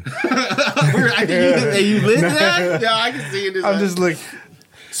again? I think you lit that? Yeah, I can see it. I'm just like,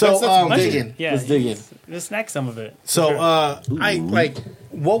 so Let's dig in. Yeah, Let's dig in. just snack some of it. So, Sure. I like.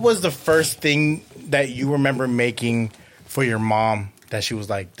 What was the first thing that you remember making for your mom that she was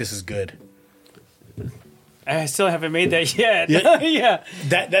like, "This is good"? I still haven't made that yet. Yeah. Yeah.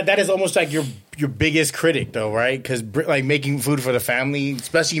 That is almost like your biggest critic, though, right? Because like making food for the family,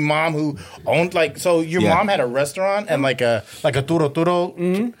 especially mom who owned like. So your Yeah. mom had a restaurant and like a turo turo.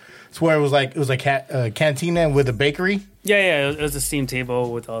 Mm-hmm. It's where it was like cantina with a bakery. Yeah. It was a steam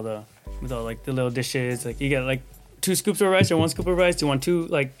table with all like the little dishes. Like you get like 2 scoops of rice or 1 scoop of rice. Do you want two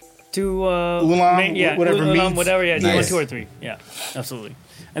Oolong, whatever oolong, meats. whatever. Yeah, do you want Nice. 2 or 3? Yeah, absolutely.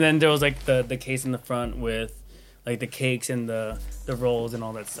 And then there was like the case in the front with like the cakes and the rolls and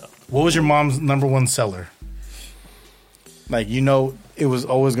all that stuff. What was your mom's number one seller? Like, it was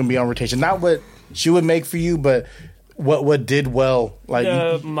always gonna be on rotation. Not what she would make for you, but what did well. Like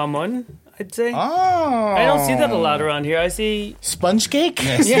The mamon, I'd say. oh, I don't see that a lot around here. I see. sponge cake.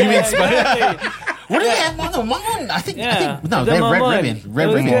 Yeah, exactly. What do they have? Mamon? I think no, the they have Red mamon. Ribbon. Red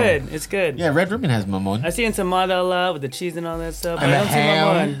It's Ribbon. good. It's good. Yeah, Red Ribbon has mamon. I see enchilada a lot with the cheese and all that stuff. And I the don't see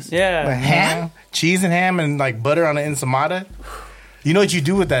ham. mamon. Yeah. The ham, cheese and ham, and like butter on the ensaymada. You know what you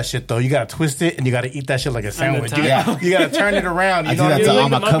do with that shit though? You gotta twist it and you gotta eat that shit like a sandwich. top. You, Yeah. you gotta turn it around. You I know do what I that mean? to all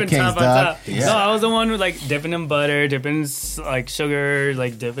my muffin cupcakes, top on dog. top. Yeah. No, I was the one who like dipping in butter, dipping like sugar,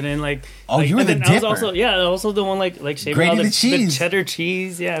 like dipping in like. Oh, like, you were and the then I was dipper. also the one like shaving Grating all the cheese. cheddar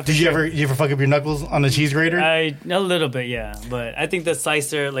cheese. Yeah. for Did you sure. ever fuck up your knuckles on the cheese grater? A little bit, yeah, but I think the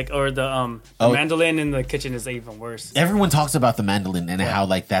slicer, like, or the Oh. mandolin in the kitchen is even worse. Everyone talks about the mandolin and how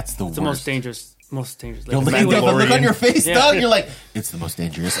like that's the It's the most dangerous. Most dangerous. Yo, Like, look, the at the mandolin- look on your face, Yeah. dog. You're like, it's the most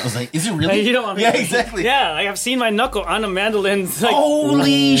dangerous. I was like, is it really? Like, you don't want me Yeah, to- exactly. Yeah, like I've seen my knuckle on a mandolin. It's like,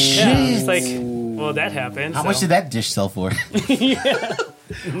 Holy shit! yeah, it's like, well, that happened. How much did that dish sell for?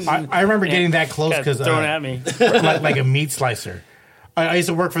 I remember getting that close because throwing at me? like a meat slicer. I used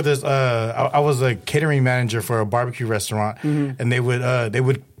to work for this. I was a catering manager for a barbecue restaurant, and they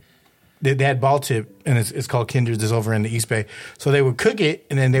had ball tip, and it's called Kinder's. It's over in the East Bay. So they would cook it,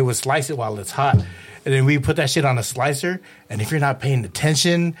 and then they would slice it while it's hot, and then we put that shit on a slicer. And if you're not paying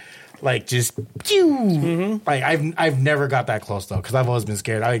attention, like just like I've never got that close though, because I've always been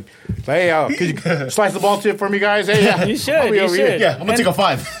scared. Hey, could you slice the ball tip for me, guys? Hey, yeah, You should, I'll be you over here. should. Yeah, I'm gonna take a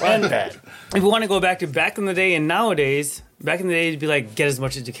 5. Fuck that. If we want to go back to back in the day and nowadays, back in the day, it'd be like, get as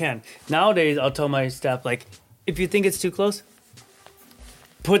much as you can. Nowadays, I'll tell my staff, like, if you think it's too close,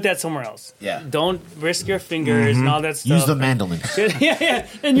 put that somewhere else. Yeah. Don't risk your fingers and all that stuff. Use the mandolin. yeah,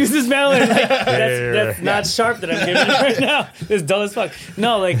 and use this mandolin. Like, that's not sharp that I'm giving it right now. It's dull as fuck.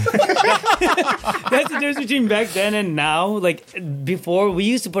 No, like that's the difference between back then and now. Like before, we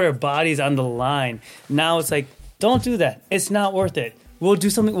used to put our bodies on the line. Now it's like, don't do that. It's not worth it. We'll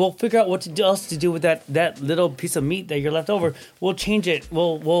do something. We'll figure out what else to do with that little piece of meat that you're left over. We'll change it. We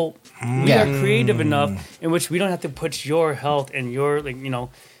are creative enough in which we don't have to put your health and your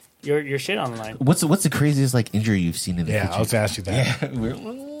your shit on the line. What's the craziest like injury you've seen in the Yeah, kitchen? I was gonna ask you that.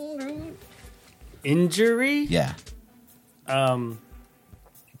 Yeah. Injury? Yeah. Um,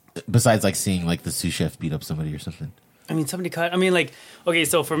 Besides like seeing like the sous chef beat up somebody or something. I mean, somebody cut. I mean, like, okay,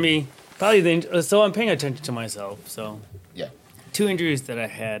 so for me, probably so I'm paying attention to myself. So Yeah. 2 injuries that I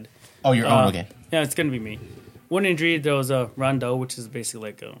had. Oh, your own. Okay. Yeah, it's gonna be me. One injury, there was a rondo, which is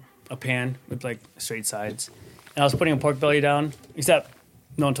basically like a pan with like straight sides, and I was putting a pork belly down. Except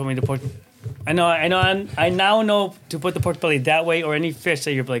no one told me to put. I now know to put the pork belly that way, or any fish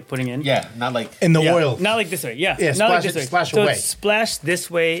that you're like putting in. Yeah, not like In the Yeah, oil. not like this way. Yeah, Yeah, not splash like this it- way. splash so away. it splashed this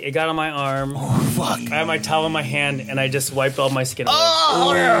way. It got on my arm. oh fuck. I had my towel in my hand, and I just wiped all my skin away.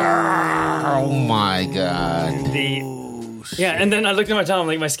 Oh my god. Yeah, and then I looked at my towel, and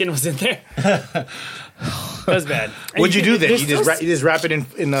like my skin was in there. That was bad. And What'd you do then? there's You just still- you just wrap it in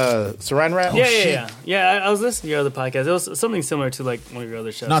saran wrap? Yeah. I was listening to your other podcast. It was something similar to like one of your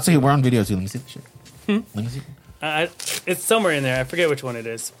other shows. No, it's okay. We're on video too. Let me see the shit. Let me see. It's somewhere in there. I forget which one it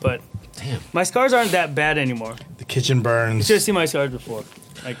is, but Damn. my scars aren't that bad anymore. The kitchen You burns. should have seen my scars before.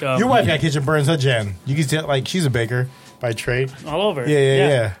 Like Your wife got kitchen burns, huh, Jan? You can tell, like, she's a baker by trade. all over.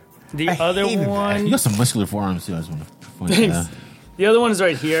 Yeah. The I other hated that. one, You got some muscular forearms too. I just want to point that Thanks. out. the other one is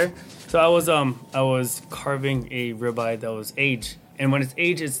right here. So I was carving a ribeye that was aged, and when it's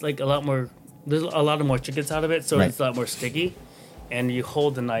aged, it's like a lot more. There's a lot of moisture gets out of it, so Right. it's a lot more sticky. And you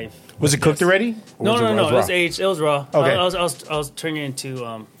hold the knife. Was it cooked already? Or No. was It raw? was aged. It was raw. Okay. I was turning it into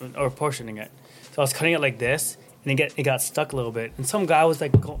or portioning it. So I was cutting it like this, and it got stuck a little bit. And some guy was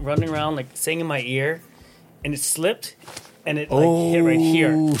like running around like saying in my ear, and it slipped, and it like hit right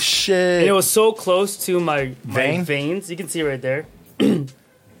here. Oh, shit. And it was so close to my Vein? veins. You can see right there.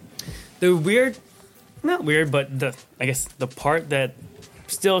 The not weird, but I guess the part that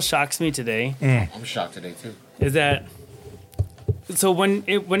still shocks me today. I'm shocked today too. Is that so when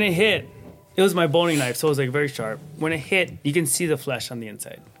it hit, it was my boning knife, so it was like very sharp. When it hit, you can see the flesh on the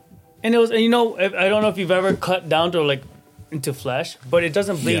inside, and it was. And I don't know if you've ever cut down to like into flesh, but it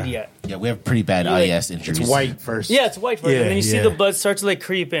doesn't bleed yet. Yeah, we have pretty bad IS injuries. It's white first. Yeah, it's white first, and then you see the blood start to like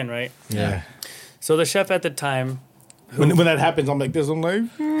creep in, right? Yeah. So the chef at the time. When that happens, I'm like this. I'm like,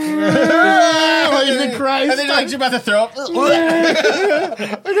 Jesus Christ! And then like you're about to throw up.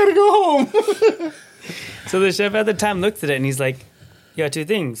 I gotta go home. So the chef at the time looked at it and he's like, "You got two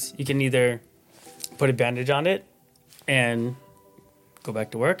things. You can either put a bandage on it and go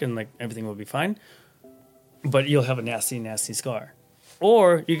back to work, and like everything will be fine, but you'll have a nasty, nasty scar,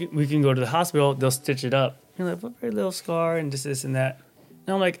 or we can go to the hospital. They'll stitch it up. You're like, what very little scar and this and that.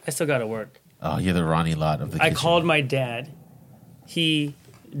 And I'm like, I still gotta work. Oh, you're the Ronnie Lott of the kitchen. I called my dad. He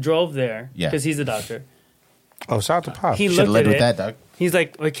drove there because he's a doctor. Oh, shout out to Pop. He Should looked have led at with it. that, dog. He's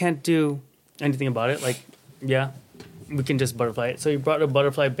like, I can't do anything about it. Like, yeah, we can just butterfly it. So he brought a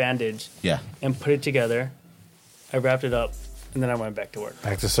butterfly bandage Yeah. and put it together. I wrapped it up, and then I went back to work.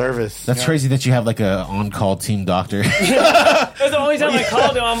 Back to service. That's crazy that you have like a on-call team doctor. That's the only time I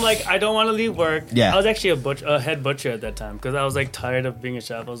called him. I'm like, I don't want to leave work. Yeah. I was actually a head butcher at that time because I was like tired of being a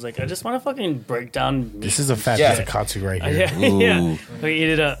chef. I was like, I just want to fucking break down meat. This is a fat piece of katsu right here. Yeah. Like, eat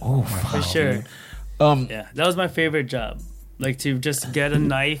it up. Oh, for sure. Yeah, that was my favorite job. Like to just get a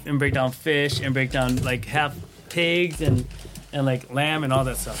knife and break down fish and break down like half pigs and like lamb and all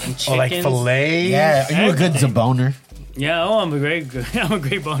that stuff and chickens. Oh, like filet. Yeah, are you a good zaboner? Yeah. Oh, I'm a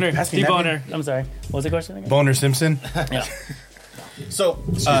great boner. Pass me Deboner. I'm sorry. What was the question again? Boner Simpson. Yeah. So,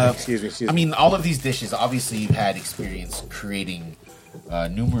 Excuse me. I mean, all of these dishes, obviously, you've had experience creating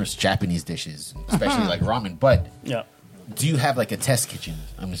numerous Japanese dishes, especially like ramen. But Yeah. do you have like a test kitchen?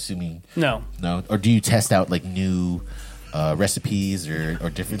 I'm assuming No. or do you test out like new recipes or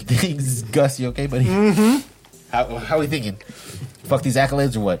different things? Gus, you okay, buddy? Mm-hmm. How are we thinking? Fuck these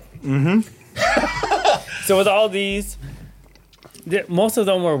accolades or what? So with all these, most of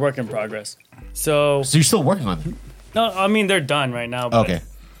them were work in progress. So So you're still working on them? no, I mean they're done right now. But Okay.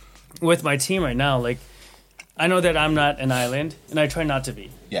 with my team right now, like I know that I'm not an island, and I try not to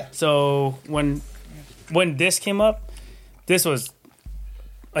be. Yeah. So when this came up, this was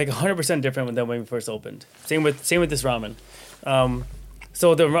like 100% different than when we first opened. Same with this ramen.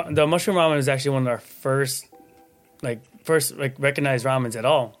 So the mushroom ramen is actually one of our first recognized ramens at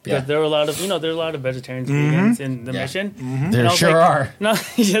all because there were a lot of vegetarians and vegans in the mission. There sure are. No,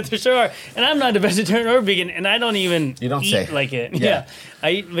 yeah, there sure are. And I'm not a vegetarian or vegan, and I don't even eat like it. Yeah.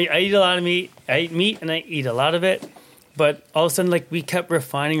 I eat a lot of meat. I eat meat and I eat a lot of it. But all of a sudden, like we kept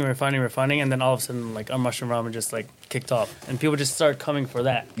refining, and then all of a sudden, like our mushroom ramen just like kicked off, and people just started coming for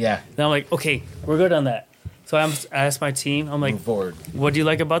that. Yeah. And I'm like, okay, we're good on that. So I asked my team, I'm like, Move forward. what do you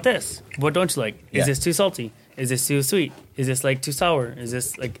like about this? What don't you like? Is Yeah. this too salty? Is this too sweet? Is this like too sour? Is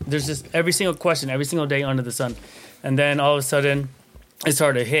this like, there's just every single question, every single day under the sun. And then all of a sudden it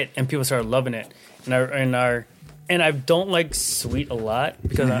started to hit and people started loving it. And I don't like sweet a lot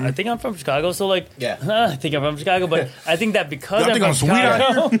because I think I'm from Chicago. So like, I think I'm from Chicago, but I think that because I'm from sweet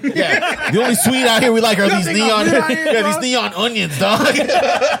out Chicago, Yeah. The only sweet out here we like are these neon onions, dog.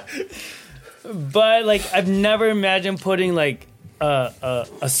 but like I've never imagined putting like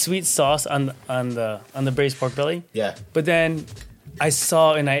a sweet sauce on the braised pork belly. Yeah. But then I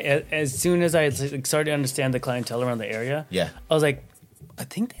saw, and as soon as I started to understand the clientele around the area, I was like, I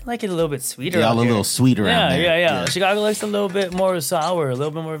think they like it a little bit sweeter. Yeah, a out here. little sweeter around there. Yeah. Chicago likes a little bit more sour, a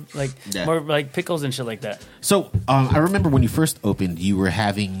little bit more more like pickles and shit like that. So I remember when you first opened, you were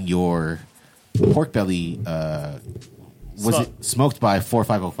having your pork belly. Was it smoked by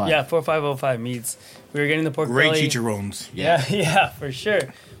 4505? Yeah, 4505 meats. We were getting the pork Great belly. chicharrones. Yeah, for sure.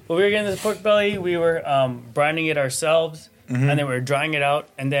 But we were getting the pork belly. We were brining it ourselves, and then we were drying it out,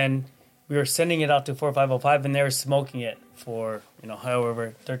 and then we were sending it out to 4505, and they were smoking it for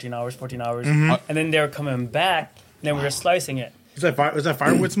however 13 hours, 14 hours, and then they were coming back, and then we were slicing it. Was that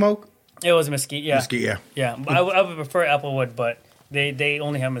firewood smoke? It was mesquite. Yeah, Mesquite, yeah. I would prefer applewood, but they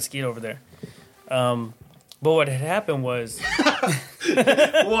only have mesquite over there. But what had happened was...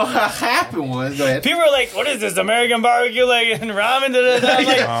 What happened was... Go ahead. People were like, what is this, American barbecue, like, and ramen? I'm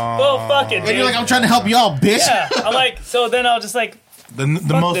like, well, fuck it, dude. And you're like, I'm trying to help y'all, bitch. Yeah, I'm like, so then I was just like... The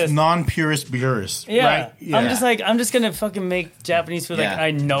most this. non-purist purist. Yeah. Right? Yeah. I'm just like, I'm just going to fucking make Japanese food like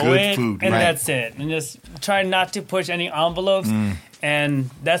I know Good it, food, and right. that's it. And just try not to push any envelopes. And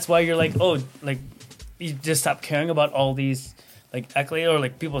that's why you're like, oh, like, you just stop caring about all these like accolade or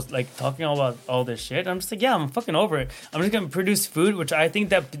like people like talking about all this shit. I'm just like, yeah, I'm fucking over it. I'm just gonna produce food, which I think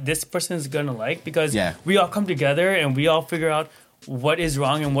that this person is gonna like because we all come together and we all figure out what is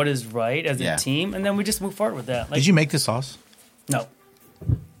wrong and what is right as a team, and then we just move forward with that. Like, did you make the sauce? No.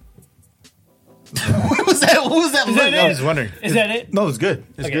 What was that? What was that? I was wondering. Is that it? No, it's good.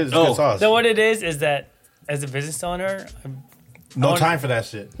 It's good. It's good sauce. So what it is that as a business owner, no time for that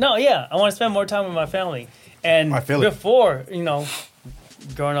shit. No, yeah, I want to spend more time with my family. And before,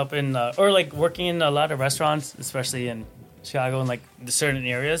 growing up in or like working in a lot of restaurants, especially in Chicago and like the certain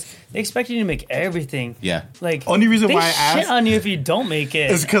areas, they expect you to make everything. Yeah. Like only reason why I asked shit on you if you don't make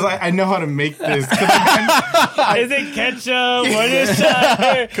it is because I know how to make this. Is it ketchup? What is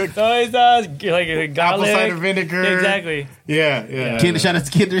that? Soy sauce? Like garlic? Apple cider vinegar? Exactly. Yeah. Shout out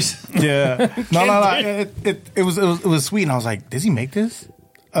to Kinders. Yeah. No. It was sweet, and I was like, does he make this?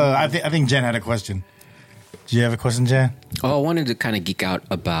 I think Jen had a question. Do you have a question, Jen? Oh, I wanted to kind of geek out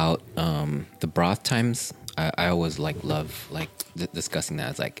about the broth times. I always love discussing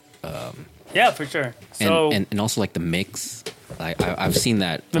that. It's like yeah, for sure. So and also like the mix. Like I've seen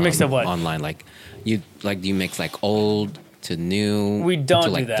that the mix of what online. Like do you mix like old to new? We don't to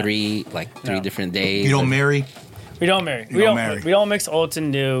like do that. three different days. You don't marry. We don't marry. We don't mix old to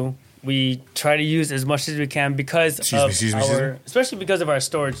new. We try to use as much as we can because especially because of our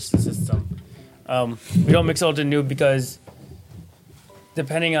storage system. We don't mix old to new because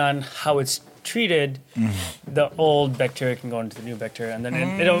depending on how it's treated, the old bacteria can go into the new bacteria, and then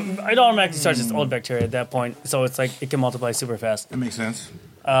it automatically starts as old bacteria at that point. So it's like it can multiply super fast. That makes sense.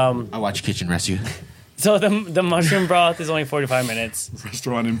 I watch Kitchen Rescue. So the mushroom broth is only 45 minutes.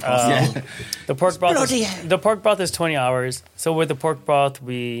 Restaurant impossible. The pork broth is 20 hours. So with the pork broth,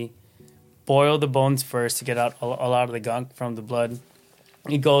 we boil the bones first to get out a lot of the gunk from the blood.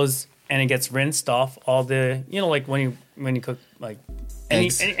 It goes and it gets rinsed off all the like when you cook like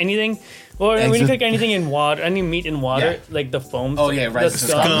anything. Well, when you cook anything in water, any meat in water, like the foam. Oh yeah, right. The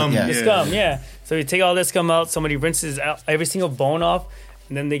scum. The scum. Yeah. So you take all this scum out. Somebody rinses out every single bone off,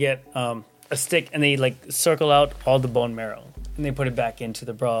 and then they get a stick and they like circle out all the bone marrow, and they put it back into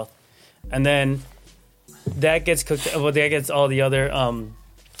the broth, and then that gets cooked. Well, that gets all the other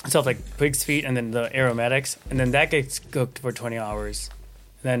stuff like pig's feet, and then the aromatics, and then that gets cooked for 20 hours.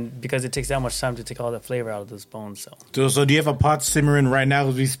 Then because it takes that much time to take all the flavor out of those bones, so do you have a pot simmering right now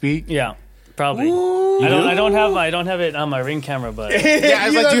as we speak? Yeah, probably. Ooh, I don't have it on my Ring camera, but I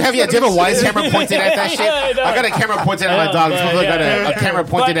was like, do you have a wise camera pointed at that shit? I got a camera pointed at my dog. I got a camera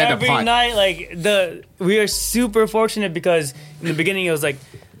pointed at the pot. Every night, we are super fortunate because in the beginning it was like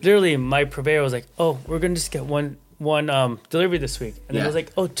literally my purveyor was like, oh, we're gonna just get one delivery this week, and then it was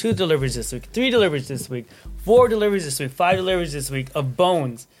like, oh, 2 deliveries this week, 3 deliveries this week, 4 deliveries this week, 5 deliveries this week of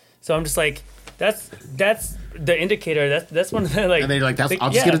bones. So I'm just like, that's the indicator. That's one of the like. And they're like,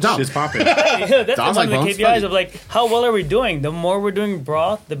 I'll just get a dog. Just pop it. That's one of the KPIs of like, how well are we doing? The more we're doing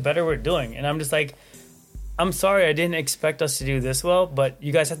broth, the better we're doing. And I'm just like, I'm sorry, I didn't expect us to do this well, but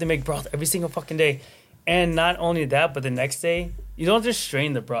you guys have to make broth every single fucking day. And not only that, but the next day, you don't just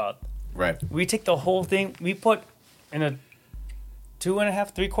strain the broth. Right. We take the whole thing. We put in a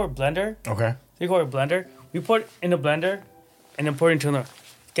 2.5, 3-quart blender. Okay. 3-quart blender. We put in a blender and then put it into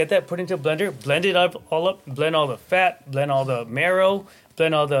put into a blender, blend it all up, blend all the fat, blend all the marrow,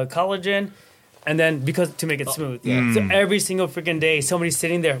 blend all the collagen, and then to make it smooth. So every single freaking day, somebody's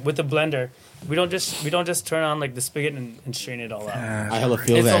sitting there with the blender. We don't just turn on like the spigot and strain it all out. I hella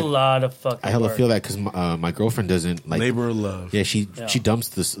feel that. It's a lot of fucking. I hella work. feel that because my girlfriend doesn't like labor of love. Yeah, she dumps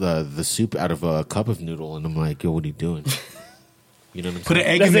the soup out of a cup of noodle, and I'm like, yo, what are you doing? You know what I'm Put saying?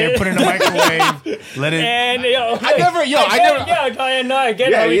 an egg in there, put it in the microwave, let it. And I never. I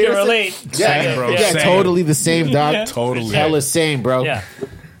get how we can relate. Same, bro. Yeah, Same. totally the same, dog. Yeah. Totally. Hella same, bro. Yeah.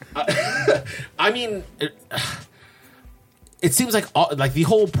 I mean, it seems like the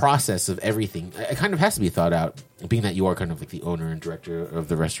whole process of everything, it kind of has to be thought out. Being that you are kind of like the owner and director of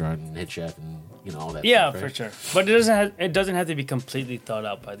the restaurant and head chef and all that. Yeah, stuff, right? for sure. But it doesn't have to be completely thought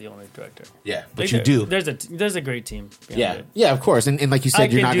out by the owner director. Yeah, but you do. There's a great team. Yeah, of course. And like you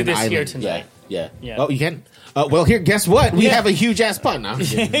said, you're not an island. I can do this here tonight. Yeah. Oh, you can. Well, here, guess what? We have a huge ass pot now.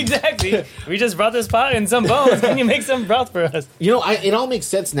 Exactly. We just brought this pot and some bones. Can you make some broth for us? It all makes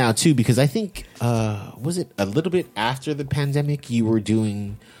sense now too because I think was it a little bit after the pandemic you were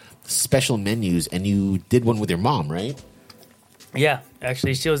doing special menus and you did one with your mom, right? Yeah,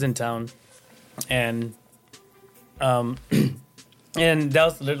 actually, she was in town, and and that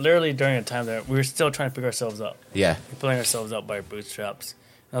was literally during a time that we were still trying to pick ourselves up. Yeah, we're pulling ourselves up by our bootstraps.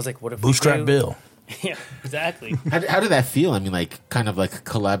 And I was like, "What if bootstrap we do? Bill?" Yeah, exactly. How did that feel? I mean, like, kind of like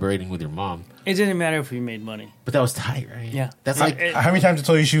collaborating with your mom. It didn't matter if we made money. But that was tight, right? Yeah. That's like... How many times did she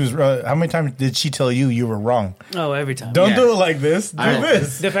tell you she was? How many times did she tell you were wrong? Oh, every time. Don't do it like this. Do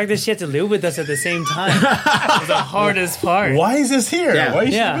this. The fact that she had to live with us at the same time was the hardest part. Why is this here? Yeah. Why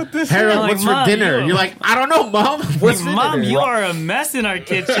is Yeah. she put this Harold, here? like, what's for Mom, dinner? You're like, I don't know, Mom. What's for Mom, dinner? you are a mess in our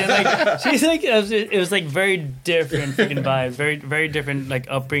kitchen. Like she's like, it was like very different freaking vibes, very very different like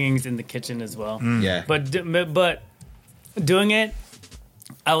upbringings in the kitchen as well. Yeah. But doing it,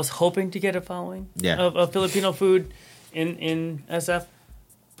 I was hoping to get a following of Filipino food in SF,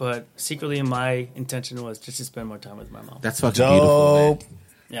 but secretly my intention was just to spend more time with my mom. That's fucking beautiful, man.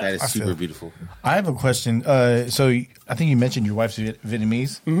 Yeah. That is I super feel- beautiful. I have a question. So I think you mentioned your wife's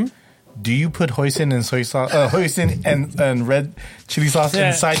Vietnamese. Mm-hmm. Do you put hoisin and soy sauce, hoisin and red chili sauce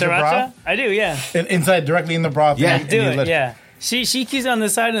inside your Sriracha? broth? I do, yeah. Inside directly in the broth. Yeah. and Do you it, let yeah. She keeps it on the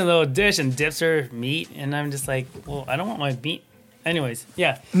side in a little dish and dips her meat, and I'm just like, well, I don't want my meat. Anyways,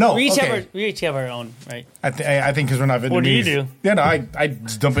 yeah. No, we okay. each have our own, right? I think because we're not Vietnamese. What do you do? Yeah, no, I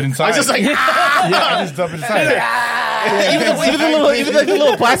just dump it inside. I was just like, yeah, I just dump it inside. even the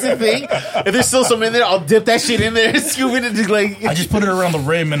little plastic thing. If there's still some in there, I'll dip that shit in there, scoop it, and just like. I just put it around the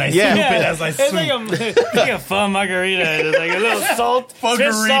rim and I Yeah. scoop it as I It's soup. like a fun margarita. It's like a little salt, fish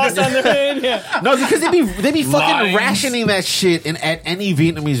Margarita. sauce on the end. Yeah. No, because they be fucking Lines. rationing that shit at any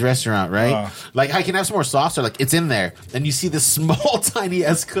Vietnamese restaurant, right? Like, I can have some more sauce, or like it's in there, and you see this small, tiny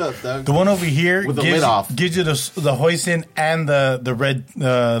ass cup, dog. The one over here With the gives, lid off. gives you the hoisin and the red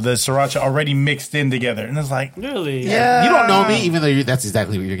the sriracha already mixed in together, and it's like, Really? You don't know me, even though that's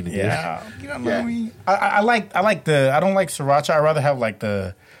exactly what you're gonna do. yeah, you don't know Yeah. me. I like the I don't like sriracha. I rather have like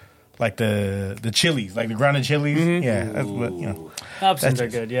the chilies, like the grounded chilies. Mm-hmm. Yeah, that's what you know. Options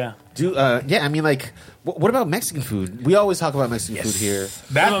That's- are good, yeah. I mean, like, what about Mexican food? We always talk about Mexican food here.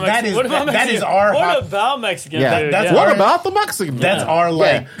 That is What about that is Mexican- our What hot, about Mexican Yeah, food? that's yeah. what- What about the Mexican? that's our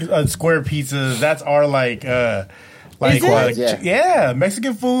like square pizzas. That's our like Yeah.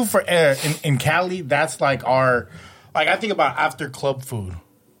 Mexican food for in Cali. That's like our I think about after club food,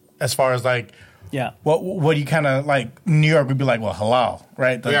 as far as like. Yeah. What do you kind of like? New York would be like, well, halal,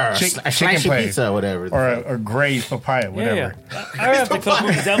 right? The Yeah, a chicken slicey place, pizza or whatever. or graze papaya, whatever. Yeah. I have to club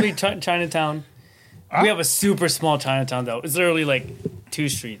food. That'll be Chinatown. We have a super small Chinatown though. It's literally like 2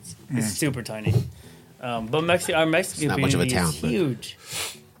 streets. It's super tiny. But our Mexican not much of a community town, is but- huge.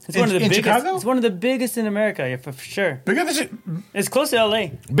 It's In- one of the in biggest. Chicago? It's one of the biggest in America, yeah, for sure. Bigger than shit. It's close to LA.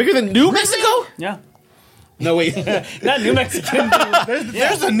 Bigger than New Mexico? Yeah. No, wait. Not New Mexico.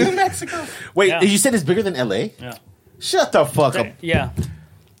 There's a New Mexico. Wait, Yeah. you said it's bigger than LA? Yeah. Shut the fuck up. Yeah.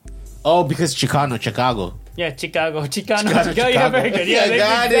 Oh, because Chicago. Yeah, Chicago. Chicago. Yeah, very good. Yeah, Yeah,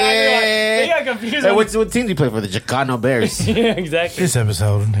 got They it. got confused. Hey, what team do you play for? The Chicano Bears. Yeah, exactly. This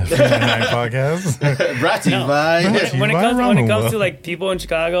episode of the FREE99 podcast. Brought to you by. When it Right, comes Ramenwell. to like people in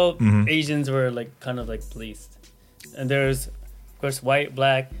Chicago, Asians were like kind of like policed, and there's of course white,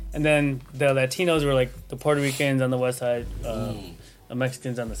 black, and then the Latinos were like the Puerto Ricans on the west side, the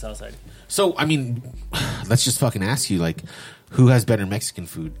Mexicans on the south side. So, I mean, let's just fucking ask you, like, who has better Mexican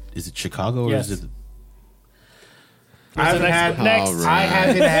food? Is it Chicago or Yes. is it? I haven't had. Next. All right. I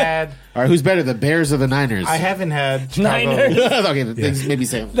haven't had. All right, who's better, the Bears or the Niners? I haven't had Chicago. Niners. Okay, maybe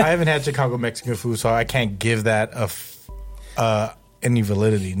say. I haven't had Chicago Mexican food, so I can't give that any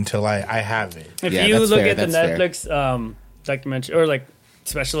validity until I have it. If Yeah, you that's look fair, at the that's Netflix documentary or like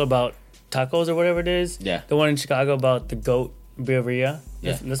special about tacos or whatever it is, Yeah. the one in Chicago about the goat birria.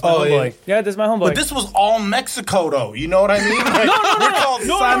 Yeah. That's my Oh, homeboy. yeah. Yeah, that's my homeboy. But this was all Mexico, though. You know what I mean? Like, we're called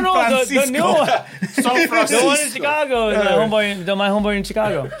San no, the Francisco. new one. San Francisco. The one in Chicago is my homeboy in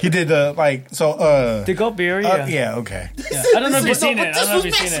Chicago. He did the The goat birria. yeah, okay. Yeah. I don't know if you've seen it. I don't know if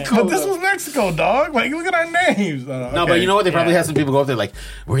you've seen it. But this was Mexico, dog. Like, look at our names. No, but you know what? They probably had some people go up there like,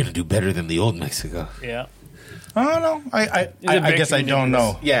 we're going to do better than the old Mexico. Yeah. I don't know. I guess I don't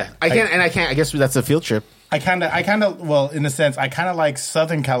know. Yeah, I can't. I guess that's a field trip. I kind of, well, in a sense, I kind of like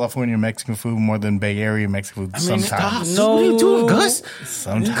Southern California Mexican food more than Bay Area Mexican food sometimes. No. What are you doing, Gus?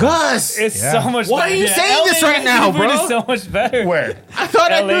 Sometimes. Gus! It's Yeah. so much Why better. are you saying this right now, Mexican food bro? is so much better. Where? I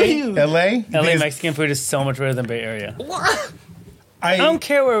thought I LA? knew you. L.A.? LA Because Mexican food is so much better than Bay Area. What? I don't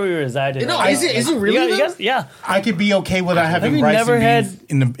care where we reside. No, is it really? You guys, yeah. I could be okay without having you rice never and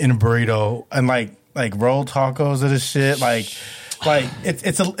beans in a burrito and like rolled tacos of this shit. Like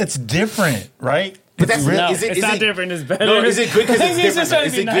it's different, right? But that's No, is it? it's Is not it? different. It's better. No, is it good because it's He's different? just trying to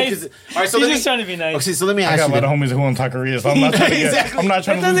Is be it good nice. 'cause all right, so He's let me. just trying to be nice. Okay, so let me I ask got a you. lot of homies who own taquerias, so I'm not trying to Exactly. I'm not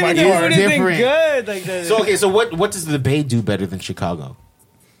trying to That lose doesn't my mean the card. food isn't Different. good. Like the So okay, so what does the Bay do better than Chicago?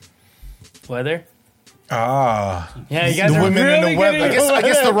 weather. Ah. Yeah, you guys The are women in really the web. good. I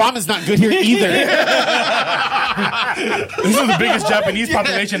guess the ramen's not good here either. This is the biggest Japanese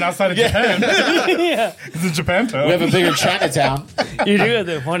population outside of Japan. Yeah, It's in Japantown. We have a bigger Chinatown. you do have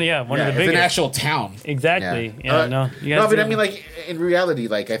the one. Yeah, one of the It's an biggest. actual town. Exactly. Yeah. No. You guys No, but do. I mean, like in reality,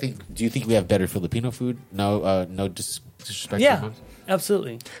 like I think. Do you think we have better Filipino food? No, no disrespect. to Yeah, them.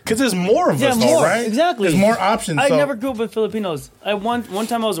 absolutely. Because there's more of us, though, more. right? Exactly. There's more options. I so- never grew up with Filipinos. One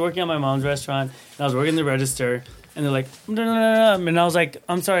time I was working at my mom's restaurant and I was working the register and they're like, no, and I was like,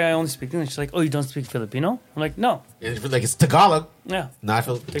 I'm sorry, I only speak English. She's like, oh, you don't speak Filipino? I'm like, no. It's like it's Tagalog, Yeah, not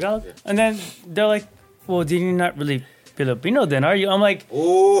Filipino. Tagalog. And then they're like, well, then you're not really Filipino then, are you? I'm like,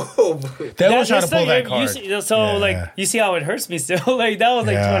 Oh, They always try to that's pull like- that card. So Yeah. like, you see how it hurts me still? Like that was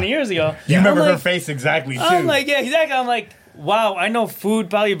like Yeah. 20 years ago. You remember I'm her like, face exactly, too. I'm like, yeah, exactly. I'm like, wow, I know food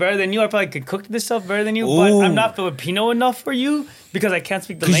probably better than you. I probably could cook this stuff better than you, but I'm not Filipino enough for you because I can't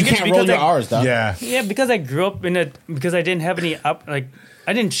speak the because you language. can't roll your I, R's, dog. yeah. Yeah, because I grew up because I didn't have any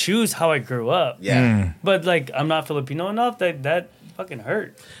I didn't choose how I grew up. Yeah. But like I'm not Filipino enough that fucking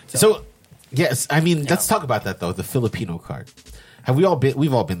hurt. So, yes, I mean, let's talk about that though. The Filipino card. Have we all been?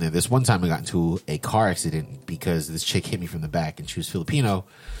 We've all been there. This one time I got into a car accident because this chick hit me from the back, and she was Filipino,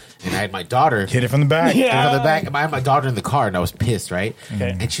 and I had my daughter. Hit it from the back. Yeah. From the back, and I had my daughter in the car, and I was pissed, right?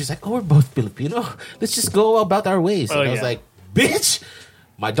 Okay. And she was like, "Oh, we're both Filipino. Let's just go about our ways." And Oh, I was yeah. like, "Bitch!"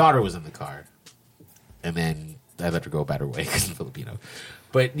 My daughter was in the car, and then I let her go about her way because I'm Filipino.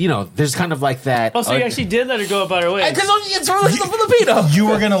 But you know, there's kind of like that. Oh, so you actually did let her go about her way. because it's really the Filipino. You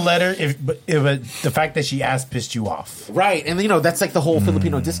were going to let her, but the fact that she asked pissed you off. Right, and you know that's like the whole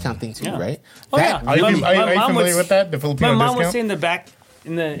Filipino discount thing too, Yeah. right? Oh, That- yeah. Are you, My- are you my mom familiar was- with that? The Filipino My mom discount? would stay in the back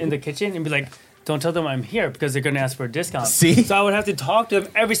in the kitchen and be like, don't tell them I'm here because they're going to ask for a discount. See? So I would have to talk to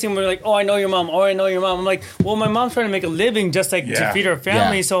them every single day, like, oh, I know your mom. Oh, I know your mom. I'm like, well, my mom's trying to make a living just like to Yeah. feed her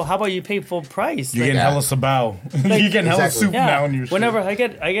family. Yeah. So how about you pay full price? You're Like, getting hella sabao. You're getting hella Exactly. soup now in your shit. Whenever I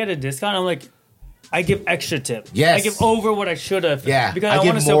get a discount, I'm like, I give extra tip. Yes. I give over what I should have. yeah, Because I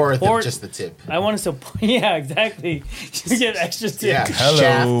want give to more support. than just the tip. I want to support. Yeah, exactly. You get extra tip. Yeah,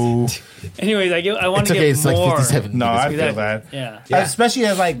 Hello. Anyways, I want It's to okay. get It's like more. 57. No, I minutes. feel that. Yeah. Yeah. Especially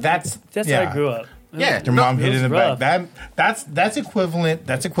as like that's That's how I grew up. Yeah, Your mom it hit it was in the rough. back. That's equivalent.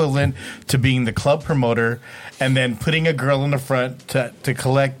 That's equivalent to being the club promoter and then putting a girl in the front to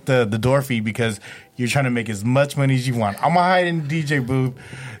collect the door fee because you're trying to make as much money as you want. I'm gonna hide in the DJ booth.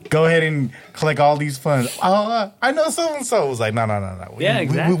 Go ahead and collect all these funds. Oh, I know so and so. It was like, no. Yeah,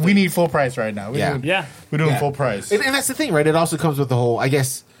 exactly. We need full price right now. Yeah. We're doing Yeah. full price. And that's the thing, right? It also comes with the whole, I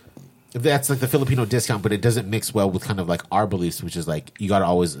guess, that's like the Filipino discount, but it doesn't mix well with kind of like our beliefs, which is like you gotta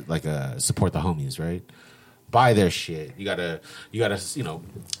always like support the homies, right? Buy their shit. You gotta you know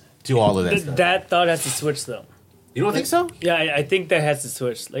do all of that stuff. That thought has to switch though. You don't think so? Yeah, I think that has to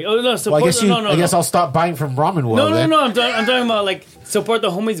switch. Like, oh no, Well, support. I guess no. I'll stop buying from RAMENWELL. No. then. I'm talking about like support the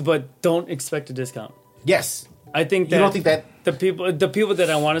homies, but don't expect a discount. Yes. I think that You don't think that? the people that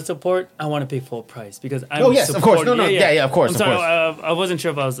I want to support, I want to pay full price because I'm. Oh, yes, of course. No, supporting- yeah, of course, I'm of sorry, course. I wasn't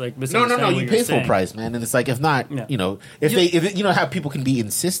sure if I was like No. misunderstanding what You you pay were full saying. price, man, and it's like if not, Yeah. you know, if you know how people can be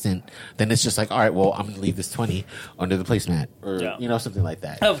insistent, then it's just like, all right, well, I'm gonna leave this 20 under the placemat, or Yeah. you know, something like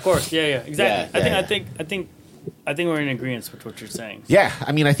that. Of course, yeah, exactly. Yeah, I think we're in agreement with what you're saying. Yeah,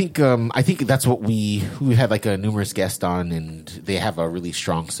 I mean, I think that's what we've had like a numerous guests on, and they have a really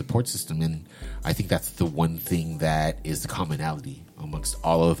strong support system, and I think that's the one thing that is the commonality amongst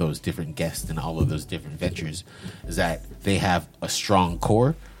all of those different guests and all of those different ventures is that they have a strong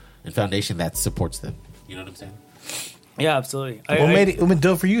core and foundation that supports them. You know what I'm saying? Yeah, absolutely. What made it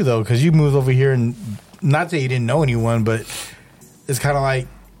dope for you though? Because you moved over here, and not that you didn't know anyone, but it's kind of like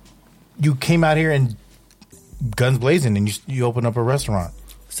you came out here and guns blazing, and you opened up a restaurant.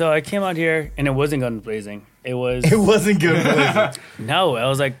 So I came out here and it wasn't guns blazing. It was It wasn't good blazing. no. I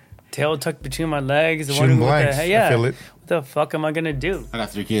was like tail tucked between my legs. Shooting wondering what the blanks. heck- I yeah. feel it. What the fuck am I gonna do? I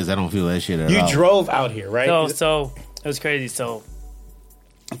got 3 kids. I don't feel that shit at You all. drove out here, right? So it was crazy. So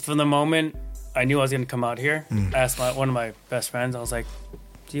from the moment I knew I was gonna come out here, I asked one of my best friends. I was like,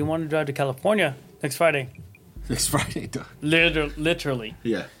 "Do you want to drive to California next Friday?" Next Friday. Literally.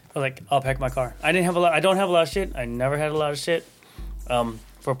 Yeah. I was like, I'll pack my car. I don't have a lot of shit. I never had a lot of shit.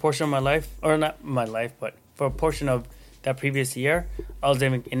 For a portion of my life, or not my life, but for a portion of that previous year, I was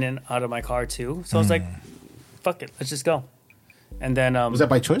living in and out of my car too. So I was like, fuck it, let's just go. And then Was that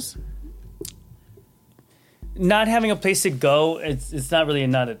by choice? not having a place to go, it's not really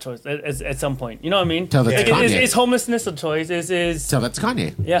not a choice at some point. You know what I mean? Tell that to Like, Kanye. is homelessness a choice? Is Tell that to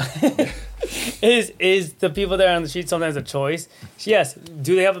Kanye. yeah. Is the people there on the street sometimes a choice? Yes.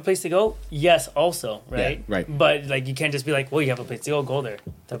 Do they have a place to go? Yes, also, right? Yeah, right. But like you can't just be like, well, you have a place to go there,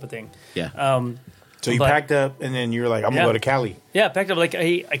 type of thing. Yeah. So you But- packed up, and then you were like, "I'm Yeah. gonna go to Cali." Yeah, packed up like,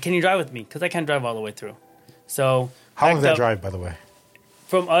 hey, can you drive with me? Because I can't drive all the way through. So How long is packed that up- drive, by the way?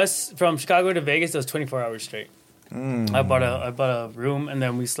 From Chicago to Vegas, it was 24 hours straight. I bought a room, and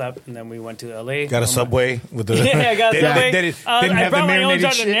then we slept, and then we went to LA. Got a Subway with the Yeah, I got a Subway. Didn't I have the brought my own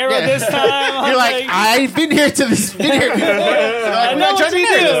marinated shit. Jardinero this time. You're like, I've been here to this. Been here before. I know what you do.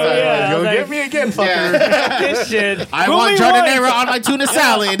 Yeah, I Yo, was like, get me again, fucker. fuck this shit. I Fool want me jardinera once. on my tuna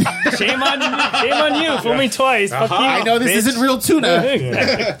salad. Shame on you. Fool me twice. Fuck you. I know this isn't real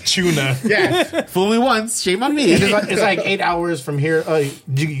tuna. Tuna. Yeah, fool me once, shame on me. It's like 8 hours from here.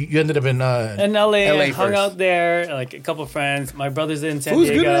 You ended up in In LA, LA I hung first. out there, like a couple friends. My brother's in San Food's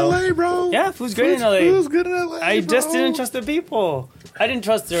Diego. good in LA, bro. Yeah, food's great in LA. Food's good in LA. I just bro. didn't trust the people. I didn't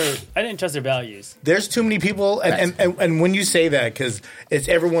trust their values. There's too many people, and when you say that, because it's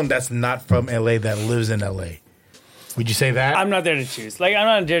everyone that's not from LA that lives in LA. Would you say that? I'm not there to choose. Like, I'm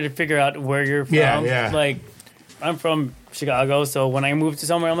not there to figure out where you're from. Yeah. Like, I'm from Chicago, so when I move to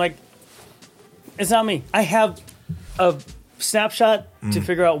somewhere, I'm like, it's not me. I have a snapshot to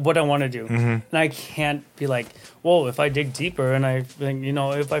figure out what I want to do, and I can't be like, whoa, if I dig deeper and I think,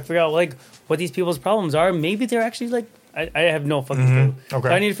 if I figure out like what these people's problems are, maybe they're actually like, I have no fucking clue. Okay.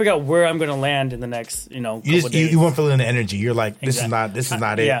 So I need to figure out where I'm going to land in the next, couple you days. you weren't feeling the energy. You're like, this Exactly. is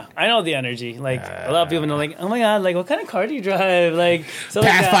not it. Yeah, I know the energy. Like a lot of people know, like, oh my god, like what kind of car do you drive? Like so like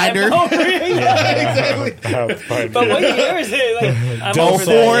that. Pathfinder. Exactly. But what year is it? Like, I'm Go over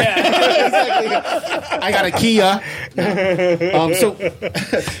for that. it. Yeah. I got a Kia.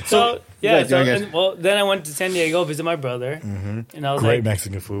 So yeah. Right, So I guess. then I went to San Diego visit my brother, and I was Great like,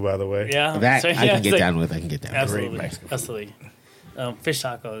 Mexican food, by the way. yeah, That So, I yeah, can it's get like- down with. I can get down with. Absolutely, Mexican food. absolutely. Fish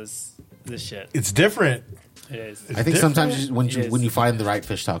tacos, this shit. It's different. It is. I think sometimes when It you is. when you find the right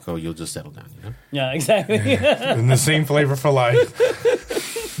fish taco, you'll just settle down. You know. Yeah, exactly. And the same flavor for life.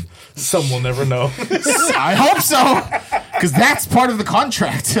 Some will never know. I hope so, because that's part of the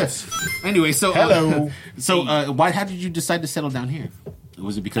contract. Anyway, so Hello. How did you decide to settle down here?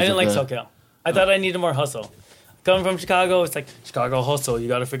 Was it because I didn't like of the, SoCal. I thought I needed more hustle. Coming from Chicago, it's like Chicago hustle. You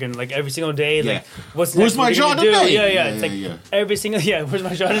gotta freaking like every single day. Like, what's Where's next? my What are you gonna do? Jardinera? Yeah, Yeah, It's like yeah. every single Where's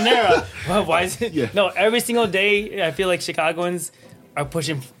my Jardinera? Well, why is it? Yeah. No, every single day. I feel like Chicagoans are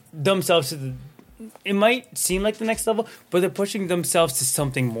pushing themselves to the. It might seem like the next level, but they're pushing themselves to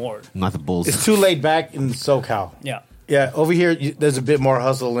something more. not the bulls? It's too laid back in SoCal. Yeah, Yeah, over here there's a bit more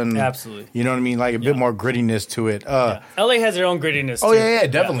hustle and Absolutely. You know what I mean, like a bit more grittiness to it. LA has their own grittiness. Oh, too. yeah,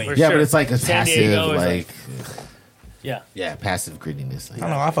 definitely. for Yeah, sure. but it's like a San passive, Diego is like yeah. passive grittiness. I don't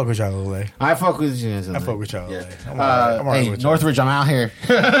know. I fuck with y'all, LA. I fuck with you. I fuck with y'all, Yeah. LA. I'm all right Hey, with y'all. Northridge, I'm out here.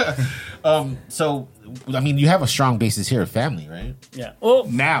 So, I mean, you have a strong basis here of family, right? Yeah. Well,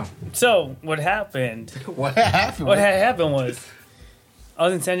 Now, so what happened? What happened? What had happened was, I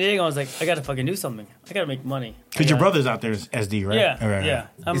was in San Diego. I was like, I gotta fucking do something. I gotta make money. because your brother's out there is SD, right? Yeah, Okay. yeah.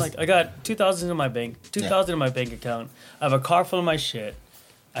 I'm like, I got 2,000 in my bank, 2,000 in my bank account. I have a car full of my shit.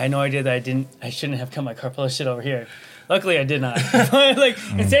 I had no idea that I shouldn't have come my car full of shit over here. Luckily, I did not. But like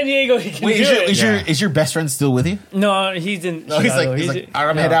in San Diego, he can Wait, do it. is your best friend still with you? No, he's in. No, he's Chicago. like, all right,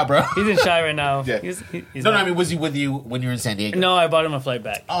 I'm head out, bro. He's in Shy right now. Yeah. He's No, not- I mean, was he with you when you were in San Diego? No, I bought him a flight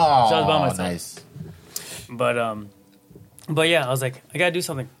back. Oh, So I was by myself. nice. But yeah, I was like, I gotta do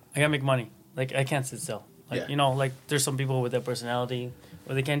something. I gotta make money. Like I can't sit still. Like Yeah. like there's some people with that personality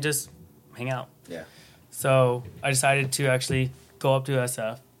where they can't just hang out. Yeah. So I decided to actually go up to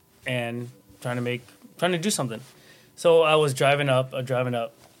SF and trying to do something. So I was driving up.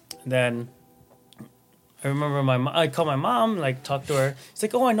 Then I remember I called my mom, like talked to her. She's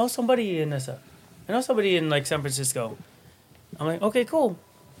like, "Oh, I know somebody in SF. I know somebody in like San Francisco." I'm like, "Okay, cool.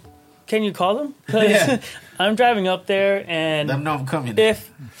 Can you call them?" 'Cause I'm driving up there, and Let them know I'm coming. if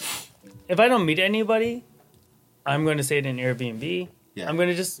I don't meet anybody, I'm going to stay in an Airbnb. Yeah. I'm going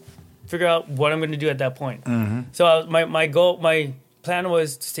to just figure out what I'm going to do at that point. So my plan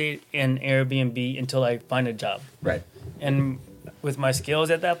was to stay in Airbnb until I find a job. Right. And with my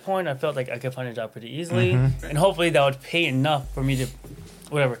skills at that point, I felt like I could find a job pretty easily, and hopefully that would pay enough for me to,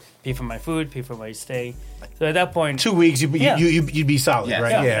 pay for my food, pay for my stay. So at that point, 2 weeks, you'd Yeah. be solid, Yeah.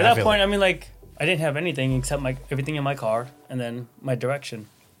 right? yeah, at I that feel point, it. I mean, like I didn't have anything except everything in my car and then my direction.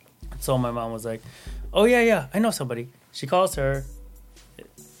 So my mom was like, "Oh yeah, I know somebody." She calls her.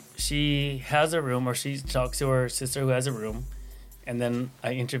 She has a room, or she talks to her sister who has a room, and then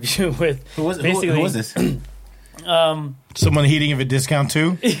I interview with Who was this? Someone heating of a discount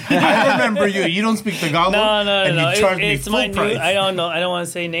too. I remember you. You don't speak Tagalog. No. And you charge me It's full my price. new. I don't know. I don't want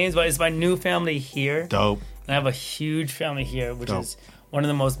to say names, but it's my new family here. Dope. And I have a huge family here, which Dope. is one of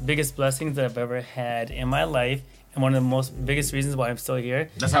the most biggest blessings that I've ever had in my life. and one of the biggest reasons why I'm still here.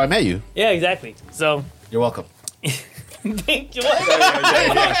 That's how I met you. Yeah, exactly. So You're welcome. thank you.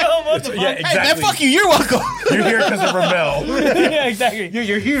 Yeah, Hey, man, exactly. fuck you. You're welcome. You're here because of Ramel. Yeah, exactly.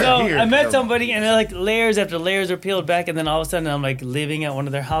 You're here. So here. I met somebody, and they're like layers after layers are peeled back, and then all of a sudden I'm like living at one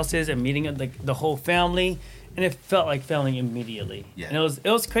of their houses and meeting like the whole family, and it felt like family immediately. Yeah. And it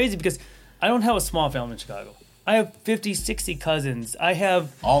was crazy because I don't have a small family in Chicago. I have 50, 60 cousins. I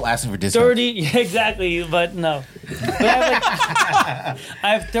have All asking for discounts. 30, yeah, exactly, but no. But I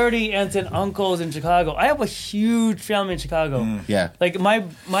have 30 aunts and uncles in Chicago. I have a huge family in Chicago. Yeah. Like my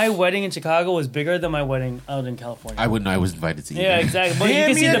wedding in Chicago was bigger than my wedding out in California. I wouldn't know I was invited to you. Yeah, exactly. But you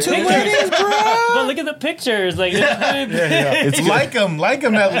can see the pictures. But look at the pictures. Like, It's like him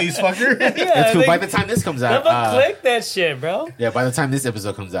at least, fucker. It's cool. By the time this comes out, click that shit, bro. yeah, by the time this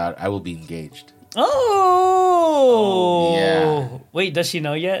episode comes out, I will be engaged. Oh. Yeah. Wait, does she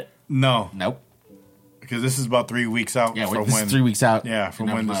know yet? No, Nope. because this is about 3 weeks out Yeah, from this when. is 3 weeks out. Yeah, from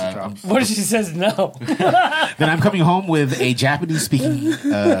And when this I'm, drops. What if she says no? Then I'm coming home with a Japanese-speaking.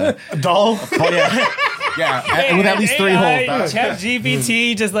 Doll. Yeah, with at least 3 holes. Chat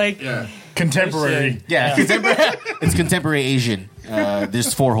GPT, just like Contemporary. Yeah, it's contemporary Asian.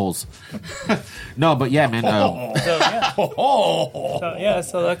 There's 4 holes. No, but yeah, man.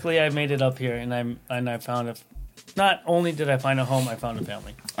 So luckily I made it up here, and I found a. Not only did I find a home, I found a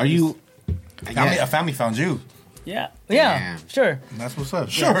family. Are you? A family found you. Yeah, Damn. sure. That's what's up.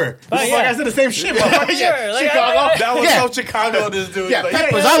 Sure. But It's yeah. like I said the same shit. motherfucker. Sure, like, Chicago. That was Yeah. so Chicago. This dude. Yeah, Like,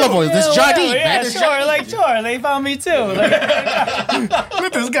 Peppers Olive Oil. This Jardine, yeah, man. This sure. They found me too. Like,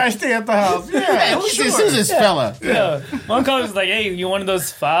 let this guy stay at the house. Hey, Yeah. who's this fella? yeah. One college was like, "Hey, you one of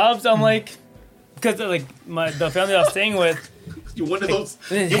those fobs?" I'm like, because like the family I was staying with, You one of those?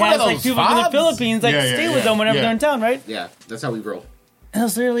 it You one has of like those people from the fobs? Philippines like Yeah, yeah, stay yeah, with them whenever yeah. they're in town, right? Yeah, that's how we roll. And I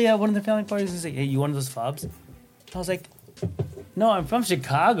was literally at one of the family parties and was like, "Hey, you one of those fobs?" I was like, "No, I'm from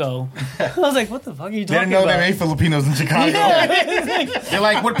Chicago." I was like, "What the fuck are you They talking didn't know about?" there ain't Filipinos in Chicago. They're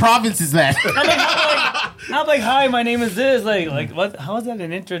like, what province is that? I'm like, "Hi, my name is this." Like what? How is that an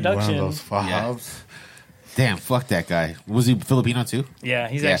One introduction? of those fobs. Damn, fuck that guy. Was he Filipino too? Yeah,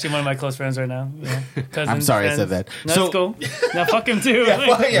 he's Yeah. actually one of my close friends right now. Yeah. Cousins, I'm sorry I friends. said that. No, So- it's cool. Now fuck him too.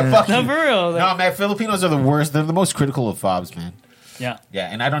 Fuck No, you. for real. No, man, Filipinos are the worst. They're the most critical of fobs, man. Yeah. Yeah,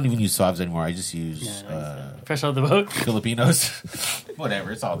 and I don't even use fobs anymore. I just use Fresh out of the boat. Filipinos.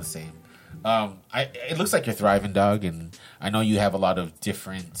 Whatever, it's all the same. It looks like you're thriving, dog, and I know you have a lot of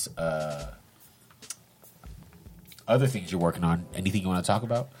different other things you're working on. Anything you want to talk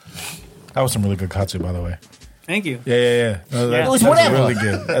about? That was some really good katsu, by the way. Thank you. Yeah. No, Yeah. It was that's whatever. really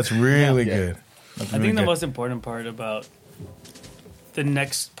good. That's really Yeah. good. That's I really think the good. most important part about the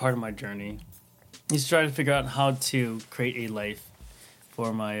next part of my journey is trying to figure out how to create a life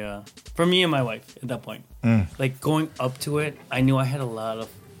for me and my wife at that point. Like going up to it, I knew I had a lot of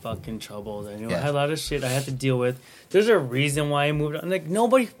fucking troubles. I knew I Yeah. had a lot of shit I had to deal with. There's a reason why I moved on. Like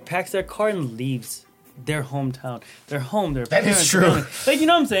nobody packs their car and leaves their hometown, their home, their That is parents, true. their family. Like you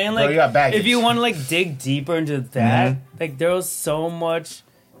know what I'm saying? Like you got baggage. if you want to like dig deeper into that, like there was so much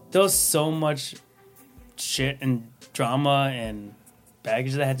shit and drama and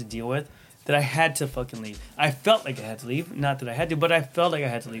baggage that I had to deal with that I had to fucking leave. I felt like I had to leave. Not that I had to, but I felt like I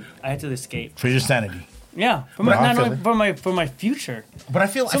had to leave. I had to escape. For your sanity. Yeah, for No, I my, feel not it. only for my future. But I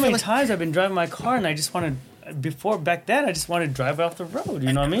feel So many times I've been driving my car and I just wanted back then I just wanted to drive off the road.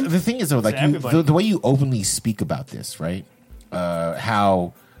 You know what I mean? The thing is, though, like everybody. the way you openly speak about this, right?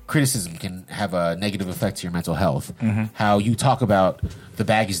 How criticism can have a negative effect to your mental health. How you talk about the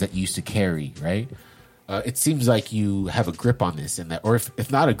baggage that you used to carry, right? It seems like you have a grip on this, and that, or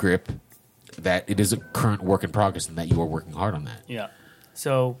if not a grip, that it is a current work in progress, and that you are working hard on that. Yeah.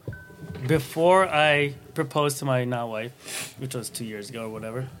 So before I proposed to my now wife, which was 2 years ago or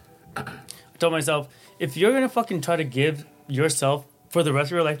whatever, I told myself, if you're gonna fucking try to give yourself for the rest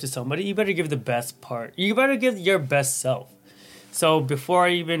of your life to somebody, you better give the best part. You better give your best self. So before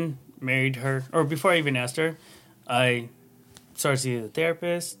I even married her, or before I even asked her, I started seeing a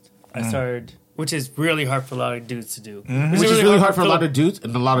therapist. I started, which is really hard for a lot of dudes to do. Which is really hard for a lot of dudes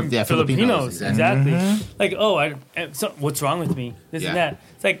and a lot of Filipinos. Exactly. Like, so what's wrong with me? This Yeah. and that.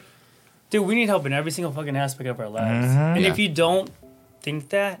 It's like, dude, we need help in every single fucking aspect of our lives. And Yeah. if you don't think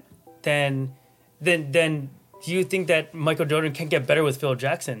that, then you think that Michael Jordan can't get better with Phil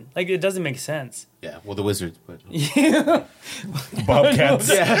Jackson. Like, it doesn't make sense. Yeah, well, the Wizards, but Bobcats.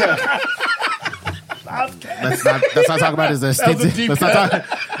 let's not talk about his stint. was a deep Let's not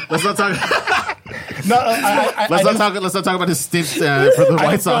talk. No, Let's not talk about his stint for the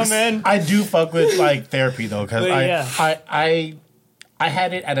White Sox. man. I do fuck with like therapy though, because But, yeah. I I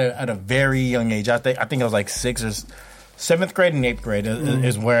had it at a very young age. I think I was like 7th grade and 8th grade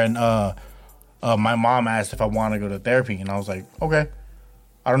is when my mom asked if I want to go to therapy, and I was like, okay.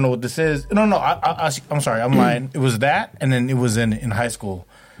 I don't know what this is. No, I'm sorry, I'm lying. It was that, and then it was in high school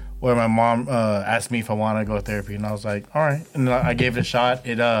where my mom asked me if I want to go to therapy, and I was like, all right, and I gave it a shot.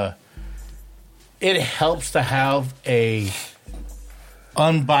 It helps to have a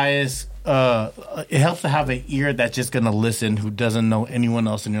unbiased. It helps to have an ear that's just gonna listen, who doesn't know anyone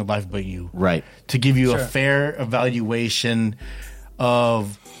else in your life but you, Right. To give you a fair evaluation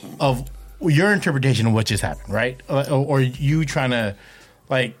of your interpretation of what just happened, right? Or you trying to,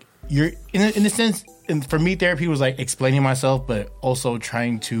 like, you're in a sense. And for me, therapy was like explaining myself, but also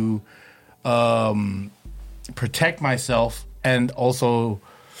trying to protect myself, and also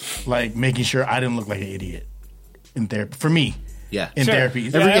like making sure I didn't look like an idiot in therapy. For me, in therapy,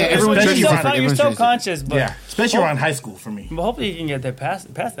 everyone's you're so conscious, but especially around high school for me. But hopefully you can get that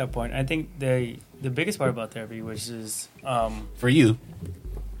past that point. I think the biggest part about therapy, which is for you,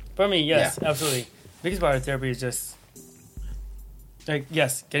 for me, yes, absolutely. The biggest part of therapy is just like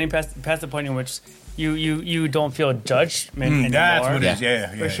getting past the point in which you don't feel judgment anymore. That's what it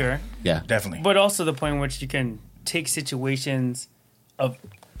is. For sure. Yeah, definitely. But also the point in which you can take situations of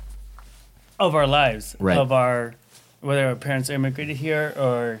our lives, right. of our, whether our parents are immigrated here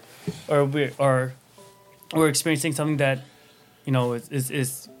or we're experiencing something that, you know,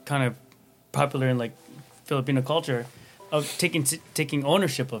 is kind of popular in like Filipino culture, of taking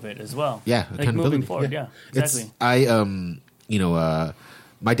ownership of it as well. Yeah, like moving forward. Yeah, exactly.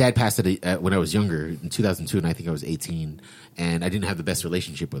 My dad passed when I was younger in 2002, and I think I was 18, and I didn't have the best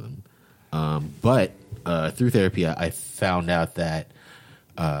relationship with him. But through therapy, I found out that,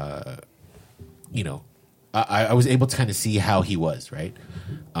 I was able to kind of see how he was, right?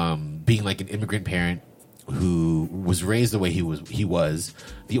 Being like an immigrant parent who was raised the way he was,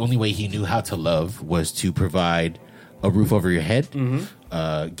 the only way he knew how to love was to provide a roof over your head,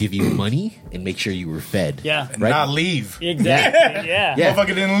 give you money, and make sure you were fed. Yeah. And not leave. Exactly. Yeah.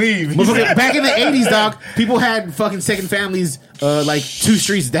 Motherfucker didn't leave. Back in the 80s, dog, people had fucking second families like 2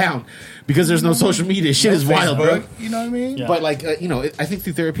 streets down because there's no social media. Shit is wild, bro. You know what I mean? Yeah. But like, I think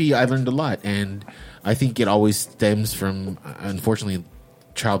through therapy, I learned a lot. And I think it always stems from, unfortunately,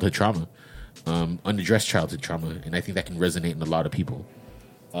 childhood trauma, unaddressed childhood trauma. And I think that can resonate in a lot of people.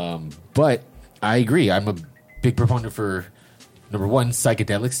 But I agree. I'm a big proponent for, number one,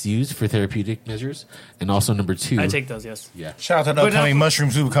 psychedelics used for therapeutic measures, and also number 2, I take those. Yes. Yeah. Shout out to the upcoming mushroom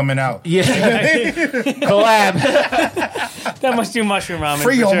soup coming out. Yeah. Collab. That mushroom ramen.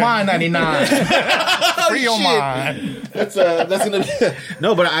 Free your sure. mind, 99. Free your mind. That's gonna be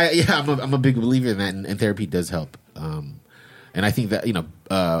no, but I'm a big believer in that, and therapy does help. And I think that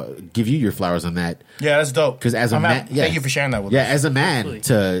give you your flowers on that. Yeah, that's dope. Because as a man, thank you for sharing that with us. Yeah, as a man,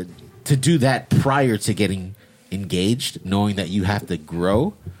 Absolutely. to do that prior to getting engaged, knowing that you have to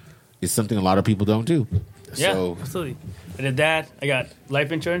grow, is something a lot of people don't do. Yeah, So, absolutely. I did that. I got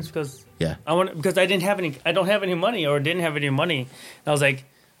life insurance because yeah, because I don't have any money, or didn't have any money. And I was like,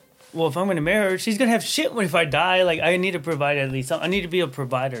 well, if I'm going to marry her, she's going to have shit if I die. Like, I need to provide at least something. I need to be a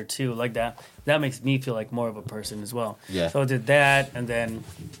provider too. Like that makes me feel like more of a person as well. Yeah. So I did that, and then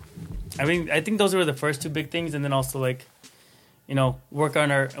I think those were the first 2 big things, and then also like, work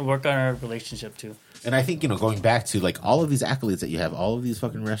on our relationship too. and I think going back to like all of these accolades that you have, all of these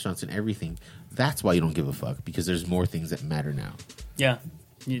fucking restaurants and everything. That's why you don't give a fuck, because there's more things that matter now. Yeah,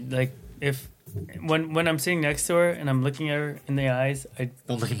 like when I'm sitting next to her and I'm looking at her in the eyes, I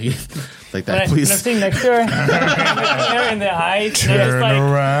Don't look at me like that, please. When I'm sitting next to her, I'm looking at her in the eyes. Turn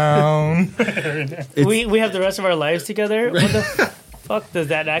around. We have the rest of our lives together. What the fuck does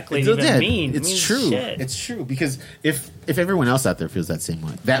that accolade even mean? It's it means true. Shit. It's true, because if everyone else out there feels that same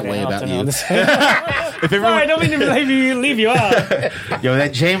way, way about you, Sorry, if everyone, I don't mean to leave you out. yo,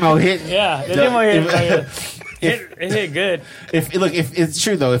 that JMO hit. Yeah, the demo it hit good. If it's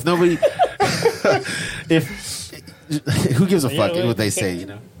true though, if nobody, who gives a fuck what they say,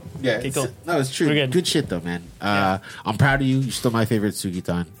 Yeah, Okay, cool. no, it's true. We're good. Shit though, man. I'm proud of you. You're still my favorite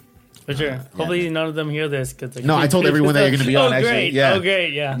Sugitan. For sure. Hopefully none of them hear this. No, I told everyone that you're going to be on. Great. Actually, yeah. Oh,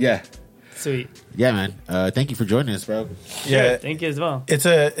 great. Yeah. Yeah. Sweet. Yeah, man. Thank you for joining us, bro. Yeah, Sure. Thank you as well.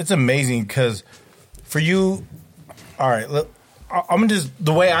 it's amazing because for you, all right. Look, I'm just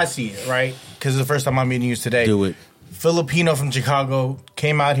the way I see it, right? Because it's the first time I'm meeting you today. Do it. Filipino from Chicago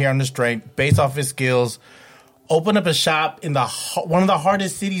came out here on the strength, based off his skills, opened up a shop in one of the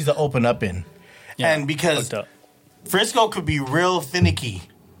hardest cities to open up in, and because Frisco could be real finicky.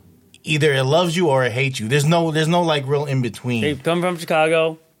 Either it loves you or it hates you. There's no like real in between. They come from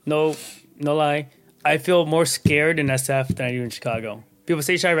Chicago. No lie. I feel more scared in SF than I do in Chicago. people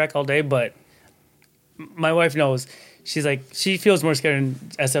say Chirac all day, but my wife knows. She's like, she feels more scared in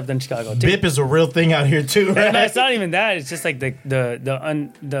SF than Chicago. Too. BIP is a real thing out here too, right? And it's not even that. It's just like the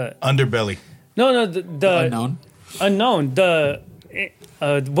underbelly. No, the Unknown. unknown.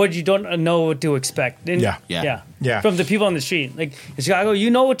 What you don't know what to expect. And, Yeah. From the people on the street, like in Chicago,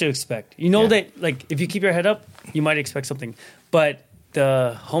 you know what to expect. You know that, like, if you keep your head up, you might expect something. But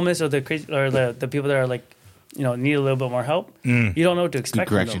the homeless or the crazy or the people that are like, need a little bit more help, you don't know what to expect.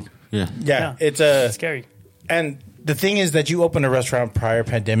 Good correction. From them. Yeah. It's scary. And the thing is that you opened a restaurant prior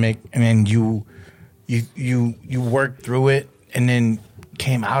pandemic, and then you worked through it, and then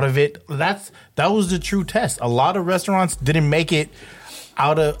came out of it. That was the true test. A lot of restaurants didn't make it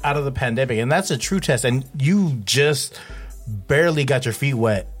out of the pandemic, and that's a true test. And you just barely got your feet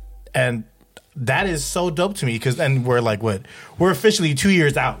wet, and that is so dope to me. Because then we're like, what? We're officially 2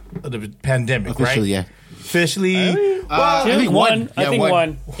 years out of the pandemic, Officially, right? yeah. Officially, I think one. I think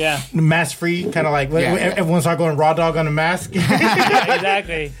one. Yeah. mask free, kind of like when everyone started going raw dog on the mask. Yeah,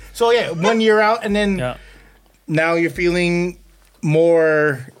 exactly. So 1 year out, and then now you're feeling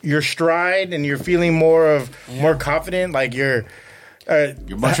more your stride, and you're feeling more confident. Like your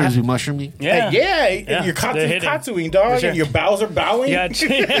mushrooms be mushrooming. Yeah. Your katsuing, dog, sure. and your bowels are bowing. Yeah.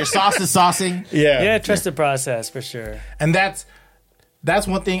 Your sauce is saucing. Yeah. Trust the process for sure. And that's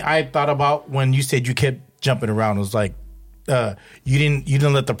one thing I thought about when you said you kept jumping around. It was like you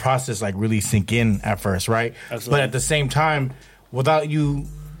didn't let the process like really sink in at first, right? Absolutely. But at the same time, without you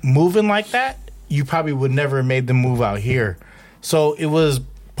moving like that, you probably would never have made the move out here. So it was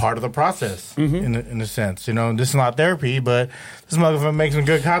part of the process in a sense. This is not therapy, but this motherfucker makes some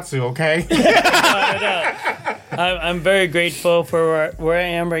good katsu, okay? I'm very grateful for where I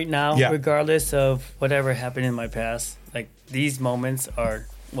am right now, Yeah. regardless of whatever happened in my past. Like, these moments are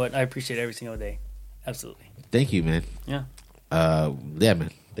what I appreciate every single day. Absolutely. Thank you, man. Yeah. Yeah,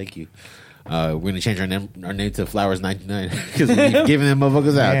 man. Thank you. We're gonna change our name to Flowers99 because we're giving them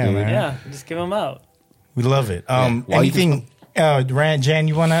motherfuckers out. Yeah, dude. man. Yeah. Just give them out. We love it. While you Anything, Rand, Jan,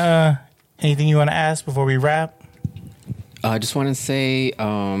 you wanna anything you wanna ask before we wrap? I just want to say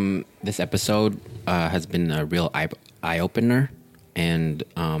this episode has been a real eye opener, and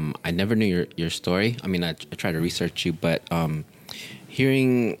I never knew your story. I mean, I tried to research you, but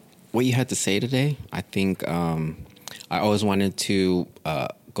hearing what you had to say today, I think I always wanted to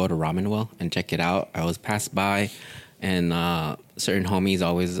go to RAMENWELL and check it out. I always pass by, and certain homies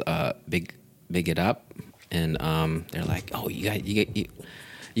always big it up, and they're like, "Oh,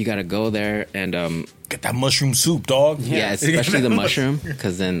 you got to go there and Get that mushroom soup, dog. yeah, especially the mushroom,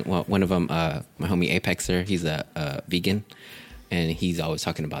 because then one of them, my homie Apexer, he's a vegan, and he's always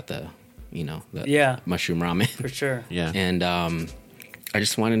talking about the mushroom ramen For sure. Yeah. And I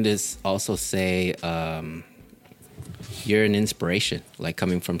just wanted to also say you're an inspiration, like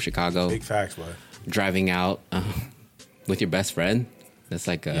coming from Chicago, Big facts, bud. driving out with your best friend. That's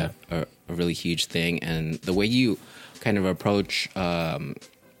like a really huge thing. And the way you kind of approach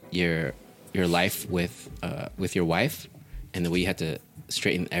your life with your wife, and the way you had to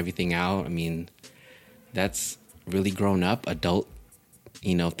straighten everything out. I mean, that's really grown up, adult,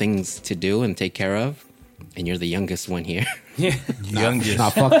 things to do and take care of. And you're the youngest one here. Yeah. Youngest. Nah,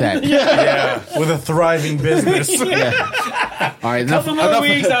 fuck that. Yeah, with a thriving business. All right, enough. Couple more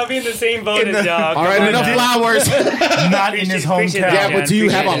weeks, I'll be in the same boat as y'all. All right, enough flowers. Not in his Appreciate hometown. that, Yeah, but do you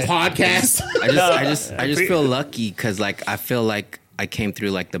have a Appreciate podcast? I just feel lucky because like I feel like I came through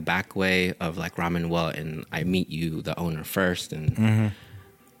like the back way of like RAMENWELL, and I meet you, the owner, first, and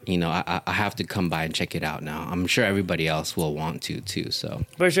I have to come by and check it out now. I'm sure everybody else will want to too. So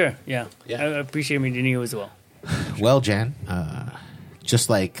For sure. Yeah. I appreciate meeting you as well. Well, Jan, just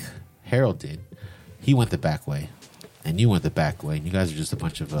like Harold did, he went the back way, and you went the back way, and you guys are just a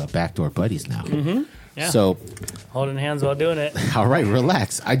bunch of backdoor buddies now. Mm-hmm. Yeah. So, Holding hands while doing it. all right,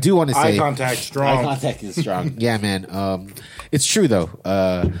 relax. I do want to say Eye contact strong. eye contact is strong. Yeah, man. It's true though.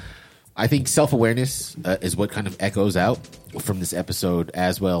 I think self-awareness is what kind of echoes out from this episode,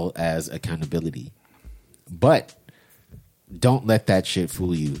 as well as accountability. But don't let that shit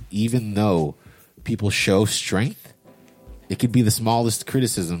fool you. Even though people show strength, it could be the smallest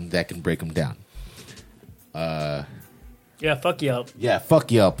criticism that can break them down. Yeah, fuck you up. Yeah,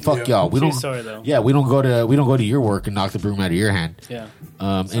 fuck you up. Fuck y'all. We True don't. story, though. Yeah, we don't go to your work and knock the broom out of your hand. Yeah.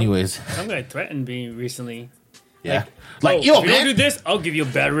 Anyways, Some guy threatened me recently. yeah. Yo, Yo, if you don't man. do this, I'll give you a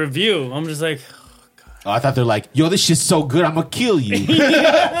bad review. I'm just like, Oh, I thought they're like, yo, this shit's so good, I'm gonna kill you.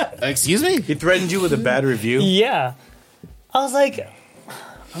 Excuse me? He threatened you with a bad review. yeah. I was like,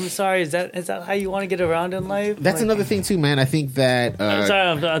 I'm sorry. Is that how you want to get around in life? That's another thing too, man. I think that.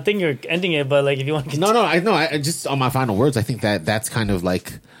 Sorry, I think you're ending it, but like if you want to. I just on my final words. I think that's kind of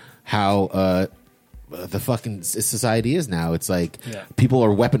like how the fucking society is now. It's like people are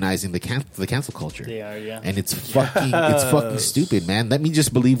weaponizing the cancel culture. They are, yeah. And it's fucking stupid, man. Let me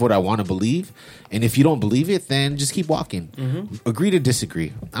just believe what I want to believe, and if you don't believe it, then just keep walking. Agree to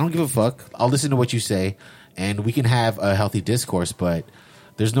disagree. I don't give a fuck. I'll listen to what you say, and we can have a healthy discourse, but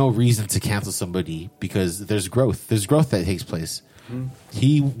there's no reason to cancel somebody because there's growth. There's growth that takes place.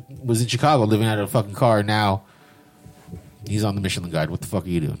 He was in Chicago living out of a fucking car. Now he's on the Michelin Guide. What the fuck are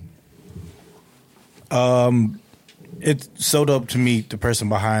you doing? It's so dope to meet the person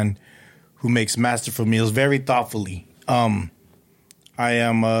behind who makes masterful meals very thoughtfully. I'm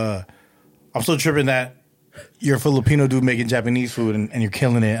so tripping that you're a Filipino dude making Japanese food and you're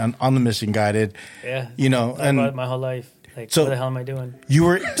killing it on the Mission Guided. Yeah, and about my whole life. Like, so what the hell am I doing?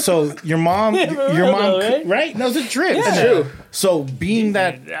 Your mom, right? No, it's a trip. Yeah. It's true. So being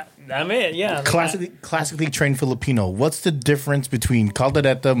that. I'm it, yeah. Classically trained Filipino, what's the difference between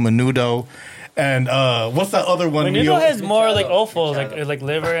caldereta, menudo, and what's that other one? Menudo has more like offal, like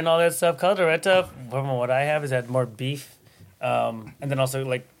liver and all that stuff. Caldereta, from what I have, is had more beef, and then also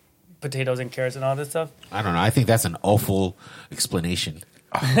like potatoes and carrots and all that stuff. I don't know. I think that's an awful explanation.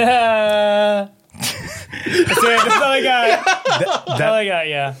 That's all I got. That's all I got,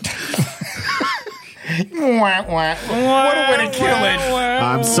 yeah. What a way to kill it.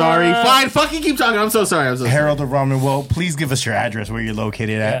 I'm sorry. Fine, fucking keep talking. I'm so sorry. Harold of RAMENWELL, please give us your address where you're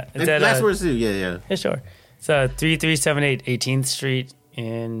located at. Yeah, it's at last words too. Yeah. Yeah, sure. It's 3378 18th Street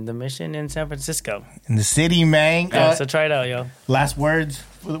in the Mission in San Francisco. In the city, man. Yeah, so try it out, yo. Last words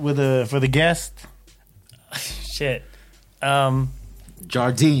for the guest? Shit.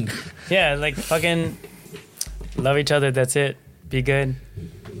 Jardine. Yeah, like fucking love each other. That's it. Be good.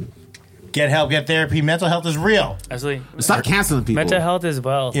 Get help, get therapy. Mental health is real. Absolutely. Stop canceling people. Mental health as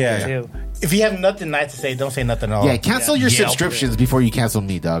well. Yeah. Too. If you have nothing nice to say, don't say nothing at all. Yeah, cancel your Yelp. subscriptions before you cancel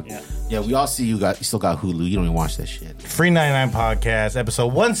me, dog. Yeah. We all see you still got Hulu. You don't even watch that shit. FREE99 podcast, episode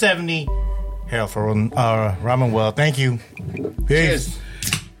 170. Harold for RAMENWELL. Thank you. Peace.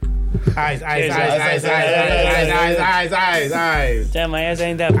 Eyes. Damn, my ass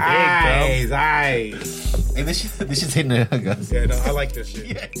ain't that big, bro. Eyes. Hey, this shit's hitting the guns. Yeah, no, I like this shit.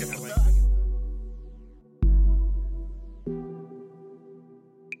 Yeah. I like it.